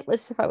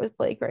shitless if I was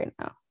Blake right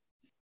now.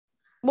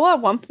 Well,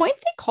 at one point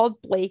they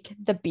called Blake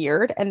the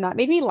beard, and that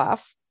made me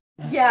laugh.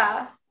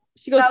 Yeah.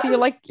 She goes, so you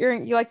like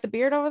the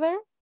beard over there?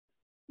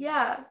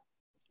 Yeah.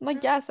 I'm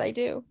like, yes, I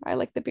do. I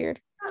like the beard.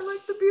 I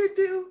like the beard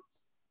too.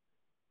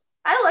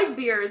 I like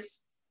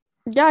beards.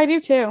 Yeah, I do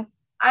too.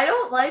 I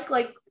don't like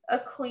a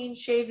clean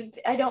shaven.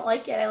 I don't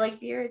like it. I like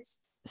beards.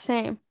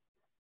 Same.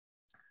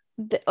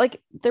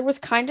 Like there was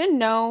kind of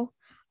no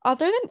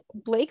other than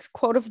Blake's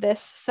quote of this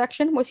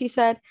section was he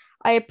said,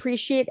 I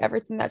appreciate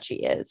everything that she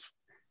is.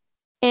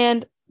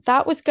 And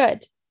that was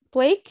good.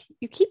 Blake,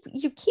 you keep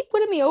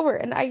winning me over,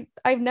 and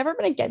I've never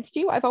been against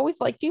you. I've always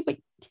liked you, but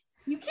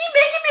you keep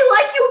making me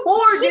like you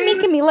more, dude. Keep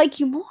making me like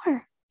you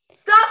more.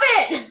 Stop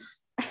it.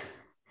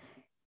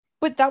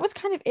 But that was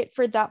kind of it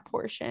for that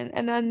portion.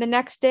 And then the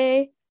next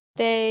day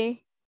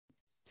they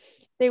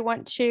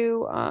went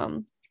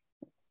to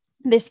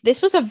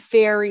this was a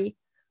very,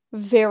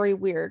 very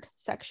weird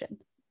section.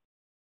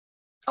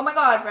 Oh my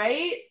God,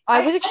 right?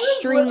 I was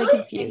extremely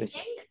confused.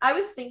 I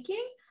was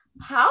thinking,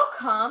 how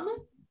come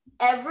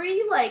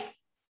every like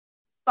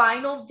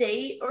final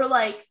date or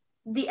like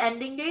the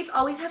ending dates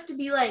always have to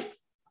be like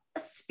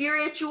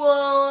spiritual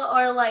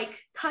or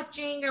like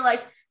touching or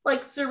like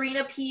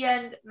Serena P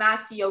and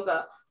Matt's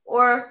yoga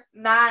or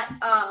Mike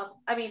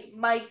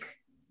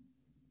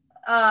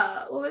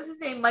what was his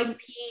name? Mike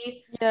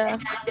P. Yeah.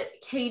 And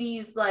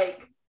Katie's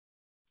like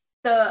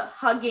the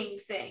hugging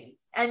thing.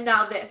 And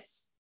now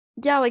this.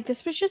 Yeah, like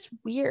this was just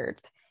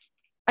weird.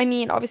 I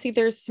mean, obviously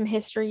there's some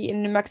history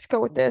in New Mexico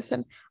with this,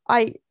 and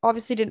I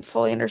obviously didn't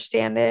fully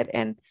understand it.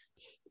 And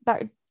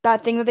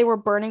that thing that they were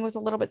burning was a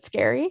little bit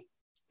scary.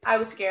 I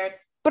was scared.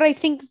 But I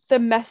think the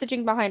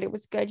messaging behind it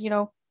was good. You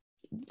know,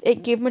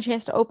 it gave them a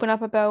chance to open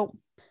up about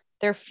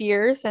their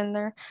fears and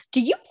their.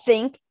 Do you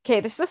think? Okay,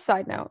 this is a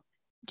side note.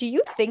 Do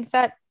you think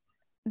that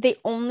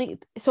from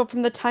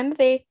the time that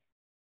they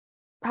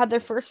had their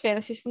first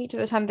fantasy suite to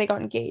the time they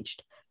got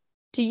engaged,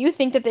 do you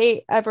think that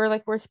they ever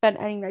like were spent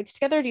any nights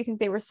together? Or do you think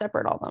they were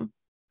separate, all of them?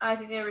 I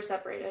think they were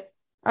separated.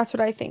 That's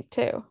what I think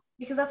too.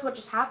 Because that's what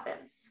just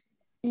happens.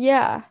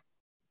 Yeah.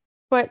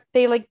 But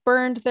they like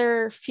burned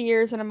their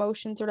fears and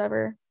emotions or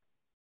whatever.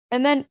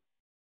 And then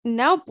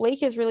now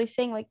Blake is really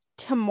saying like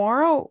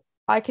tomorrow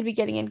I could be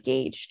getting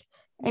engaged.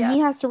 And he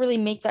has to really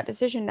make that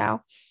decision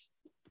now.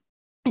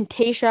 And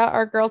Tasha,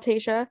 our girl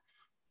Tasha,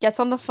 gets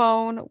on the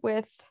phone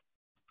with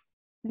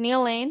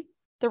Neil Lane,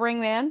 the ring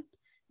man.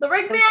 The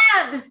ring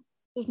man!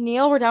 Says,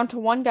 Neil, we're down to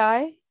one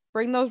guy.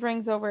 Bring those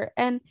rings over.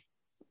 And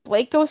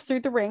Blake goes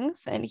through the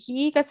rings and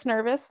he gets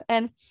nervous.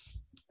 And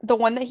the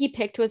one that he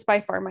picked was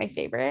by far my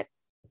favorite.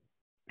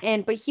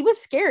 But he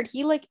was scared.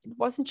 He like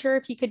wasn't sure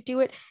if he could do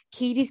it.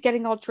 Katie's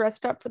getting all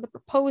dressed up for the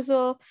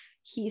proposal.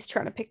 He's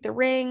trying to pick the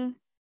ring.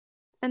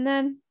 And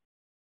then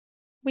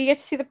we get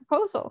to see the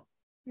proposal.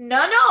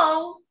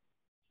 No.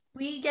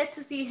 We get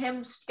to see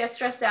him get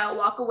stressed out,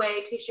 walk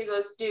away. Tasha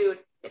goes, dude,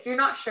 if you're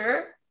not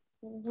sure,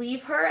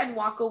 leave her and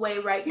walk away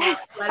right now.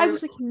 Yes, I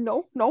was like,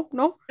 no. And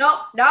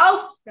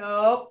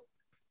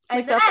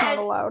like, that's not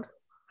allowed.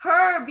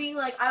 Her being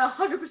like, I'm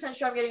 100%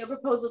 sure I'm getting a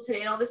proposal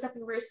today and all this stuff,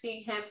 and we're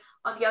seeing him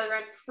on the other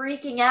end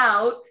freaking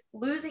out,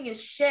 losing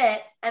his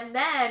shit, and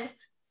then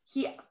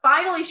he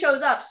finally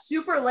shows up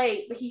super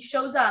late, but he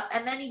shows up,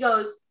 and then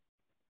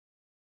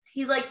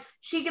he's like,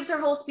 she gives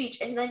her whole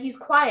speech, and then he's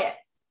quiet,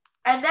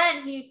 and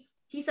then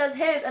he says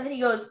his, and then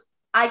he goes,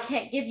 I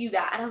can't give you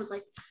that, and I was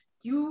like,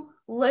 You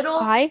little.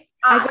 I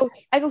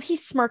go,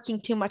 he's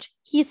smirking too much.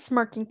 He's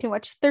smirking too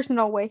much. There's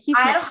no way.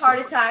 I had a heart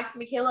attack.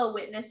 Michaela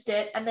witnessed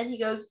it. And then he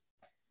goes,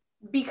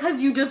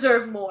 because you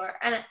deserve more.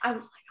 And I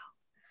was like,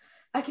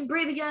 oh, I can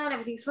breathe again.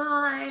 Everything's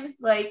fine.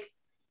 Like,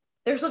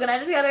 they're still gonna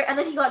end it together. And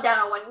then he got down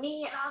on one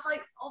knee. And I was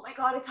like, oh my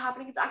God, it's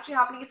happening. It's actually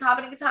happening. It's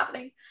happening. It's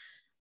happening.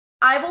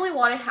 I've only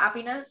wanted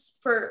happiness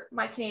for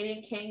my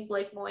Canadian king,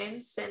 Blake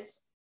Moynes,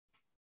 since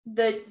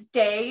the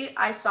day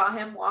I saw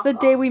him walk. The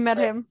day we met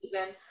him.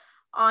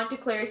 Onto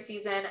Claire's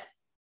season.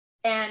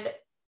 And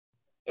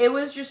it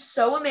was just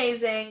so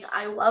amazing.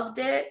 I loved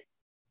it.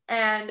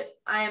 And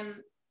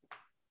I'm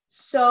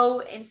so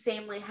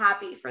insanely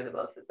happy for the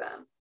both of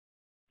them.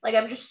 Like,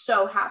 I'm just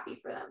so happy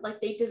for them.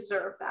 Like, they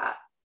deserve that.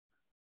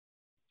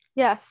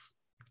 Yes.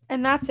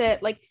 And that's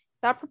it. Like,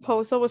 that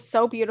proposal was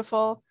so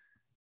beautiful.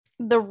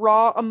 The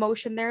raw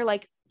emotion there,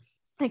 like,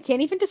 I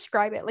can't even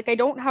describe it. Like, I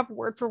don't have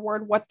word for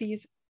word what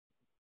these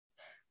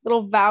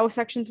little vow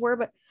sections were,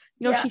 but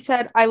you know, she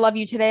said, I love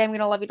you today, I'm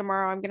gonna love you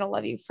tomorrow, I'm gonna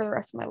love you for the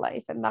rest of my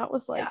life. And that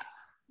was like,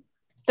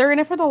 they're in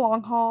it for the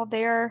long haul.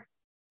 They're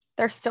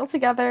still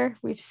together.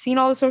 We've seen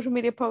all the social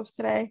media posts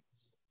today.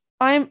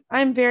 I'm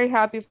very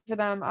happy for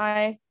them.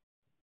 I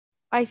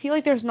feel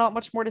like there's not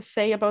much more to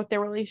say about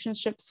their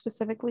relationship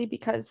specifically,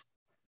 because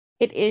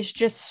it is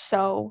just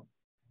so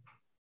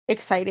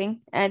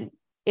exciting, and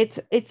it's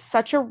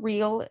such a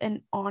real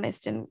and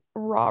honest and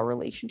raw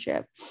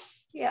relationship.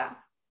 Yeah.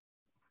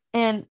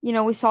 And you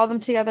know, we saw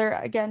them together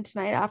again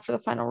tonight after the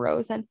final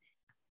rose, and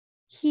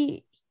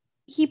he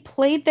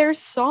played their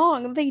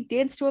song they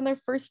danced to on their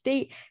first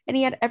date, and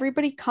he had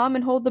everybody come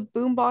and hold the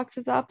boom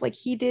boxes up like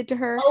he did to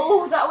her.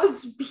 Oh, that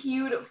was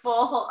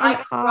beautiful. And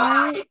I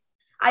cried.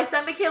 I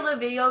sent Michaela a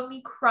video of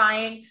me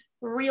crying,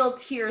 real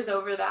tears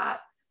over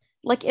that.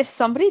 Like, if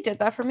somebody did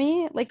that for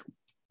me, like,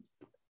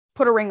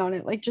 put a ring on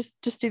it. Like,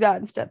 just do that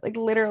instead. Like,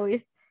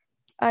 literally.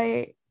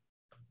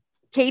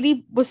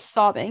 Katie was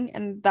sobbing,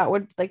 and that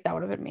would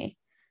have been me.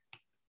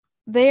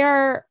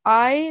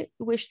 I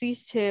wish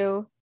these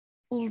two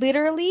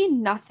literally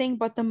nothing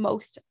but the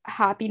most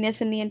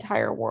happiness in the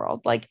entire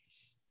world. Like,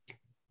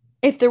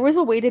 if there was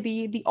a way to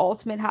be the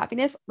ultimate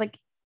happiness, like,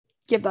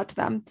 give that to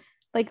them.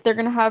 Like, they're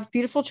gonna have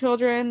beautiful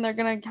children, they're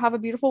gonna have a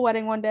beautiful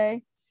wedding one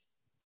day,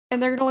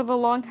 and they're gonna live a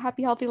long,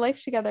 happy, healthy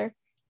life together.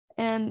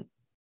 And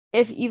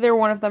if either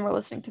one of them are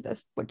listening to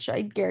this, which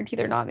I guarantee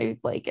they're not, maybe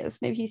Blake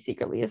is, maybe he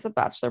secretly is a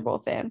Bachelor Bowl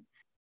fan,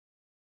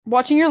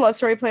 watching your love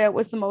story play out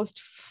was the most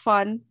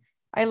fun.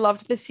 I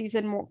loved this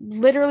season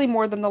literally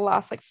more than the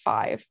last like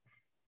 5.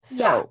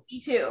 So yeah,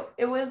 me too.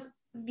 It was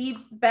the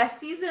best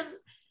season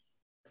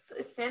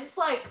since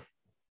like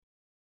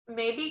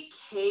maybe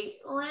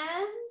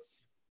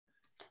Caitlin's.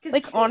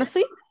 Like,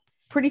 honestly,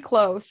 pretty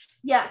close.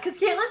 Yeah, because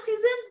Caitlin's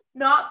season,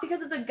 not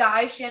because of the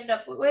guy she ended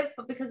up with,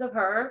 but because of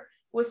her,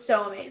 was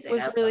so amazing. It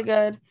was really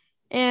good.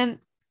 And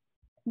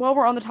while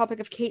we're on the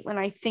topic of Caitlyn,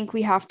 I think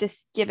we have to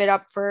give it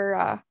up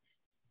for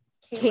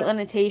Caitlyn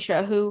and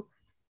Tayshia, who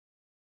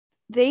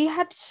they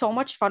had so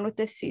much fun with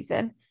this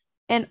season,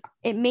 and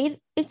it made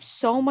it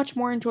so much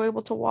more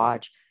enjoyable to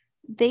watch.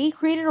 They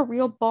created a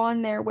real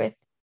bond there with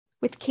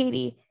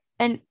Katie,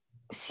 and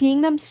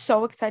seeing them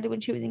so excited when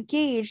she was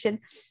engaged and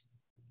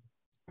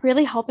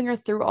really helping her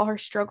through all her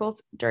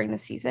struggles during the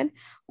season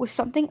was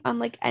something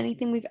unlike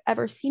anything we've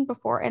ever seen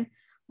before. And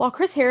while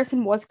Chris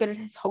Harrison was good at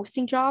his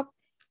hosting job,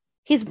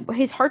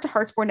 his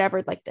heart-to-hearts were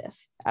never like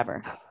this,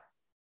 ever.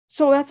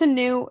 So that's a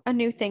new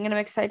thing, and I'm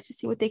excited to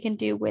see what they can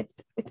do with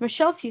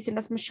Michelle's season,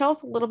 as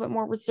Michelle's a little bit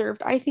more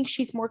reserved. I think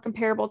she's more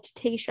comparable to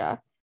Tayshia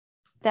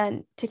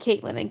than to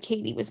Caitlyn, and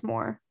Katie was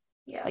more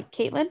like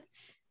Caitlyn.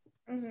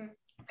 Mm-hmm.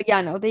 But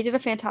yeah, no, they did a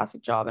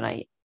fantastic job, and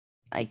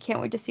I can't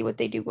wait to see what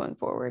they do going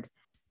forward.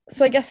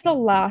 So I guess the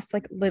last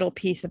like little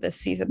piece of this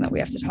season that we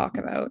have to talk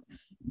about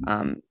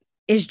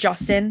is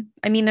Justin.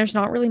 I mean, there's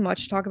not really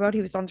much to talk about.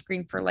 He was on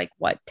screen for like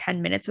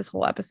 10 minutes this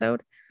whole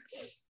episode.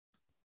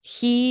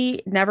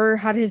 He never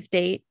had his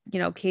date. You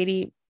know,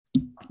 Katie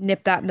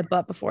nipped that in the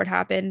butt before it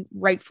happened,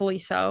 rightfully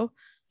so.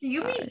 Do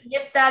you mean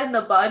nip that in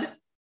the bud?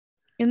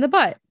 In the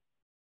butt.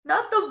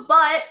 Not the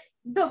butt,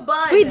 the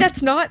bud. Wait,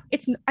 that's not,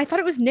 I thought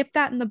it was nip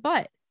that in the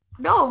butt.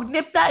 No,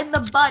 nip that in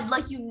the bud,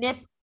 like you nip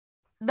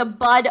the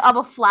bud of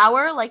a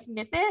flower, like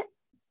nip it?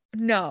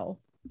 No.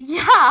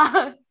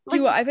 Yeah.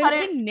 Dude, I've been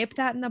saying nip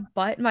that in the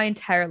butt my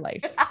entire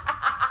life.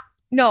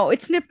 No,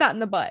 it's nip that in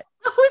the butt.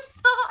 No,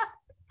 it's not.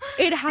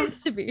 It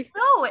has to be.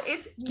 No,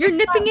 it's you're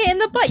nipping it in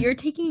the butt. You're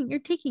taking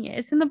it.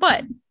 It's in the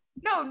butt.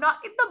 No, not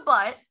in the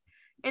butt.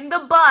 In the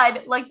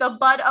bud, like the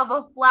bud of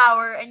a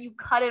flower, and you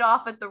cut it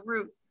off at the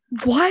root.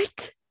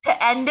 What?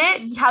 To end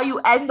it, how you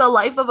end the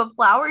life of a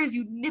flower is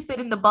you nip it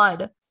in the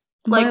bud.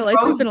 Like my life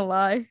has been a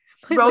lie.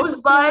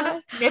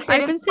 Rosebud.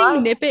 I've been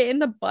saying nip it in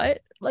the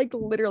butt like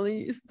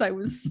literally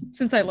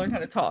since I learned how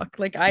to talk.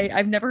 Like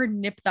I've never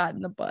nipped that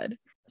in the bud.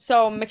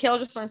 So Michaela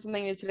just learned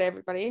something new today,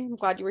 everybody. I'm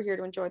glad you were here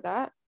to enjoy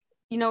that.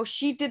 You know,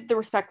 she did the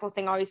respectful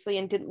thing, obviously,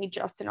 and didn't lead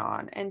Justin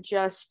on, and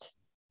just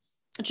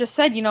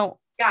said, you know,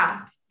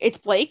 yeah, it's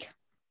Blake.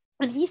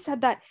 And he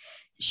said that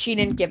she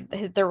didn't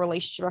give their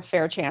relationship a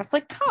fair chance.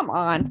 Like, come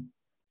on.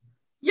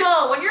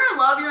 Yo, when you're in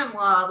love, you're in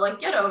love. Like,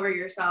 get over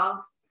yourself.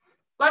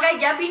 Like, I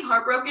get being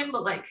heartbroken,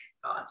 but like,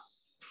 God.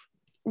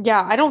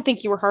 Yeah, I don't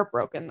think you were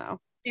heartbroken though.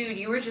 Dude,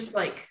 you were just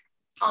like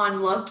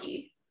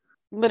unlucky.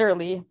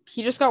 Literally,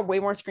 he just got way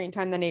more screen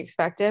time than he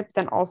expected, but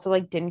then also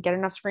like didn't get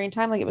enough screen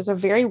time. Like, it was a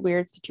very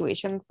weird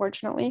situation,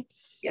 unfortunately.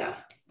 Yeah.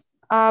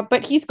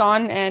 But he's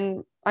gone,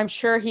 and I'm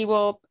sure he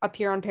will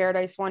appear on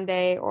Paradise one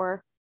day,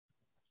 or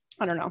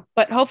I don't know.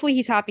 But hopefully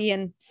he's happy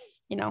and,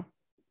 you know,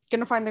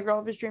 gonna find the girl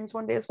of his dreams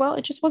one day as well.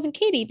 It just wasn't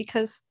Katie,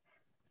 because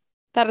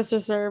that is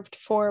reserved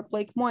for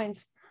Blake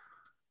Moynes.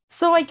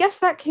 So I guess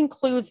that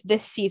concludes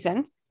this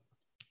season.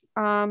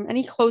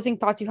 Any closing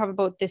thoughts you have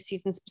about this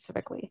season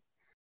specifically?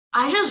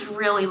 I just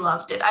really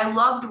loved it. I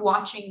loved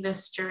watching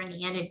this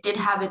journey, and it did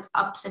have its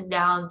ups and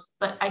downs,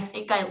 but I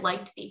think I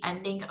liked the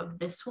ending of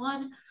this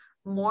one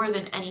more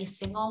than any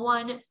single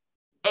one,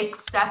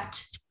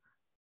 except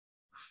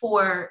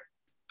for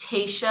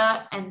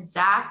Tayshia and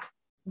Zach,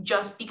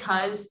 just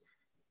because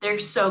they're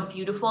so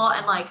beautiful.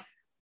 And like,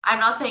 I'm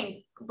not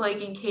saying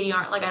Blake and Katie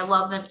aren't, like, I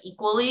love them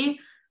equally,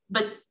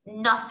 but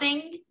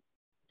nothing,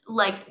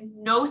 like,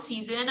 no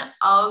season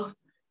of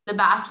the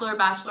Bachelor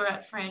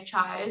Bachelorette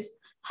franchise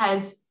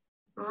has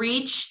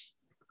reached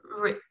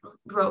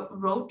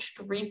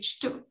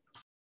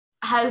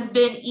has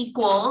been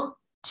equal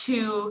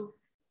to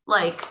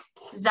like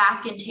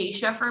Zach and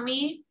Tayshia for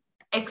me,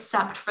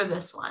 except for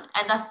this one.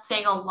 And that's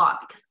saying a lot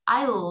because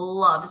I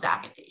love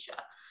Zach and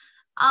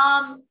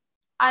Tayshia.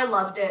 I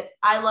loved it.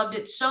 I loved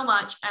it so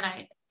much, and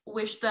I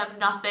wish them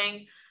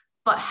nothing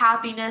but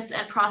happiness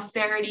and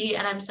prosperity.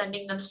 And I'm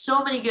sending them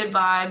so many good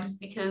vibes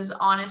because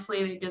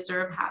honestly, they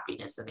deserve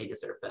happiness and they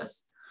deserve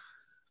this.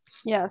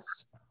 Yes.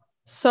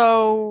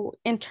 So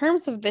in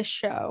terms of this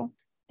show,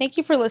 thank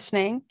you for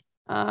listening.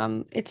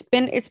 It's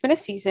been a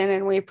season,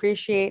 and we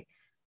appreciate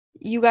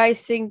you guys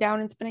sitting down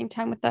and spending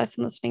time with us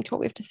and listening to what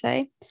we have to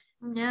say.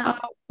 Yeah.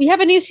 We have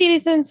a new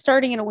season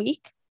starting in a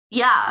week.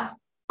 Yeah.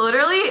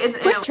 Literally.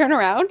 Quick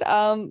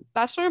turnaround.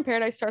 Bachelor in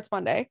Paradise starts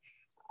Monday.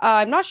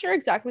 I'm not sure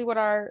exactly what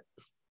our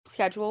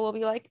schedule will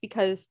be like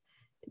because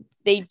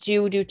they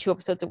do 2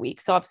 episodes a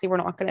week. So obviously we're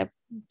not going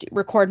to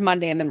record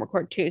Monday and then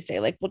record Tuesday.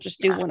 Like, we'll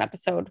just do one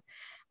episode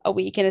a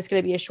week, and it's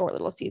going to be a short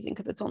little season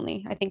because it's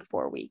only, I think,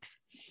 4 weeks.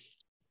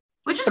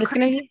 Which is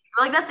crazy.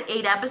 Like, that's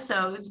 8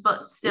 episodes,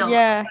 but still.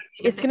 Yeah,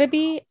 it's going to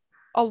be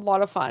a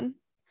lot of fun.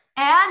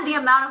 And the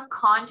amount of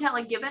content,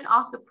 like, given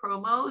off the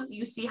promos,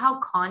 you see how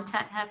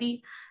content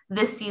heavy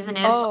this season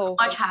is. So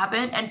much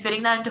happened, and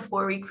fitting that into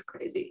 4 weeks,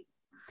 crazy.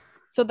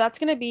 So that's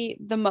going to be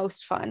the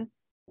most fun.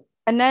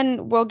 And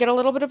then we'll get a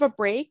little bit of a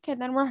break,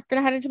 and then we're going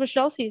to head into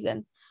Michelle's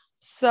season.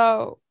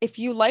 So if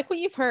you like what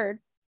you've heard,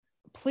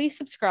 please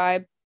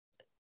subscribe,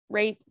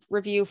 rate,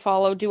 review,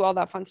 follow, do all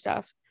that fun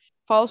stuff.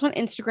 Follow us on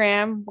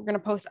Instagram. We're going to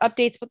post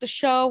updates with the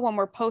show, when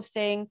we're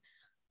posting,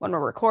 when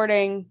we're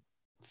recording,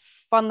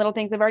 fun little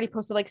things. I've already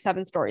posted like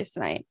 7 stories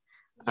tonight.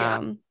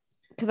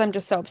 Because I'm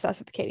just so obsessed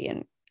with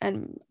Katie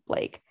and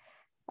Blake.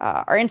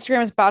 Our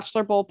Instagram is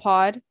Bachelor Bowl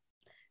Pod.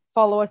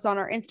 Follow us on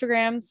our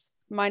Instagrams.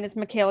 Mine is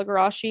Michaela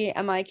Garashi,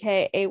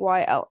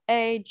 MIKAYLA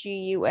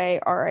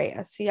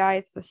GUARASCI.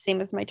 It's the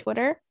same as my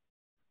Twitter.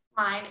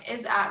 Mine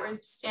is at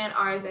Rizvistan,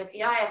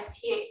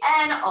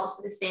 RZVISTAN,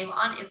 also the same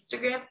on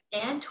Instagram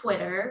and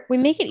Twitter. We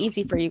make it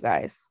easy for you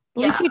guys.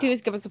 The least you do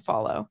is give us a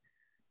follow.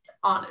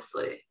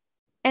 Honestly.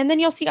 And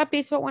then you'll see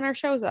updates about when our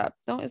show's up.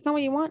 It's not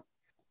what you want.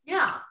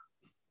 Yeah.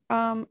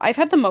 I've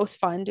had the most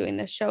fun doing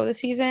this show this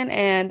season,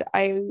 and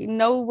I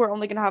know we're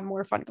only gonna have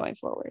more fun going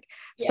forward,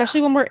 especially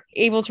when we're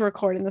able to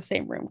record in the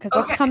same room, because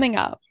that's coming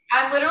up.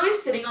 I'm literally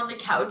sitting on the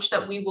couch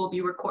that we will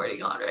be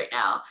recording on right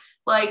now.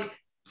 Like,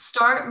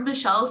 start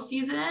Michelle's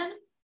season,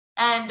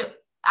 and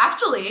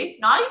actually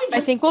not even just,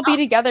 I think we'll be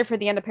together for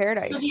the end of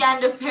Paradise. For the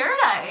end of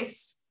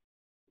Paradise.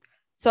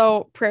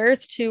 So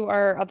prayers to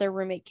our other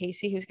roommate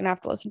Casey, who's gonna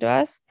have to listen to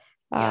us.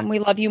 We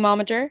love you,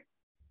 Momager.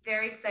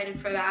 Very excited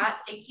for that.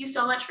 Thank you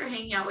so much for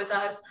hanging out with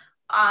us.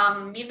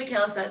 Me and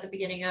Michaela said at the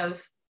beginning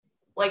of,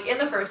 like, in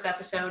the first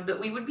episode, that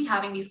we would be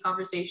having these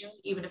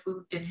conversations even if we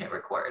didn't hit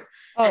record.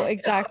 Oh,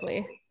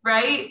 exactly.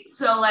 Right?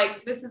 So,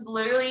 like, this is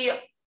literally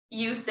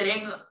you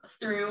sitting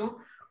through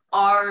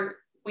our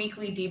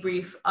weekly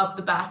debrief of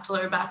The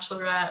Bachelor,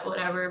 Bachelorette,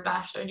 whatever,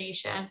 Bachelor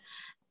Nation.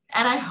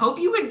 And I hope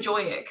you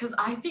enjoy it, because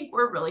I think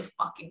we're really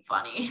fucking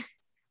funny.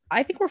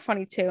 I think we're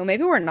funny too.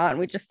 Maybe we're not, and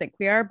we just think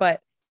we are, but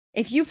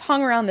if you've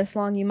hung around this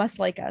long, you must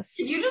like us.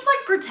 Can you just,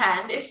 like,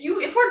 pretend?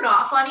 If we're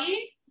not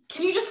funny,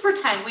 can you just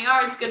pretend we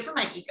are? It's good for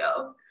my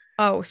ego.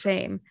 Oh,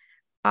 same.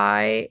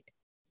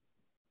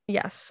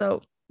 Yes.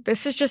 So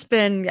this has just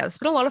been, it's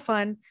been a lot of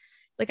fun.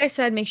 Like I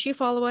said, make sure you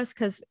follow us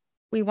because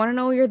we want to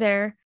know you're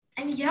there.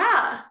 And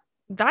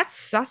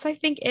that's I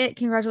think it.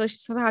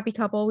 Congratulations to the happy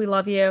couple. We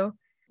love you.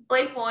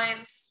 Blake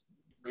Moynes,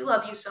 we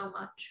love you so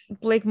much.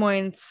 Blake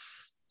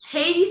Moynes.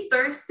 Katie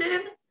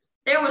Thurston,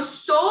 there was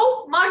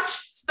so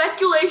much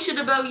speculation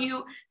about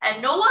you,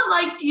 and no one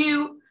liked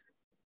you.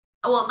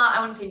 Well, I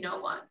wouldn't say no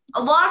one.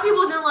 A lot of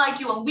people didn't like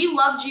you, and we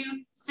loved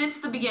you since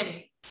the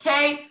beginning.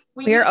 Okay?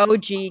 We are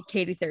OG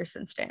Katie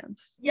Thurston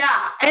stands.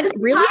 Yeah. And this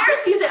really entire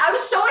season, I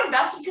was so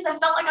invested because I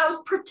felt like I was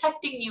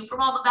protecting you from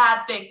all the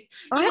bad things.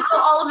 Even though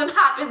all of them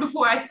happened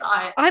before I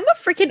saw it. I'm a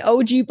freaking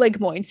OG Blake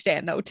Moynes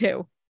stan though,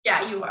 too.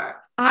 Yeah, you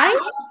are. I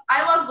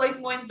love Blake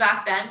Moynes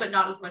back then, but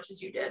not as much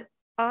as you did.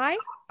 I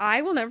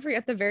will never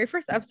forget the very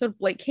first episode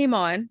Blake came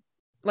on,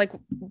 like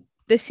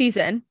this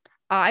season.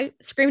 I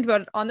screamed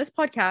about it on this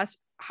podcast,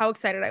 how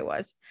excited I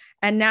was.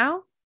 And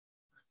now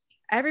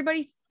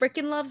everybody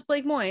freaking loves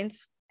Blake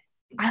Moynes.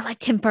 I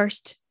liked him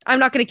first. I'm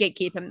not going to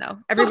gatekeep him, though.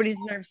 Everybody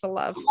deserves the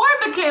love. Before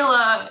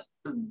Michaela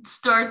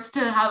starts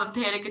to have a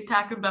panic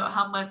attack about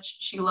how much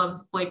she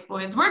loves Blake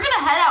Moynes, we're going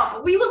to head out,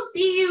 but we will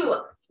see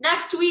you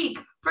next week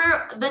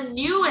for the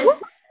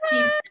newest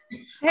season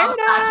of the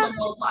Bachelor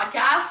Bowl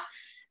podcast.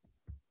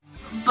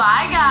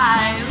 Bye,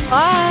 guys.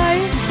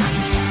 Bye.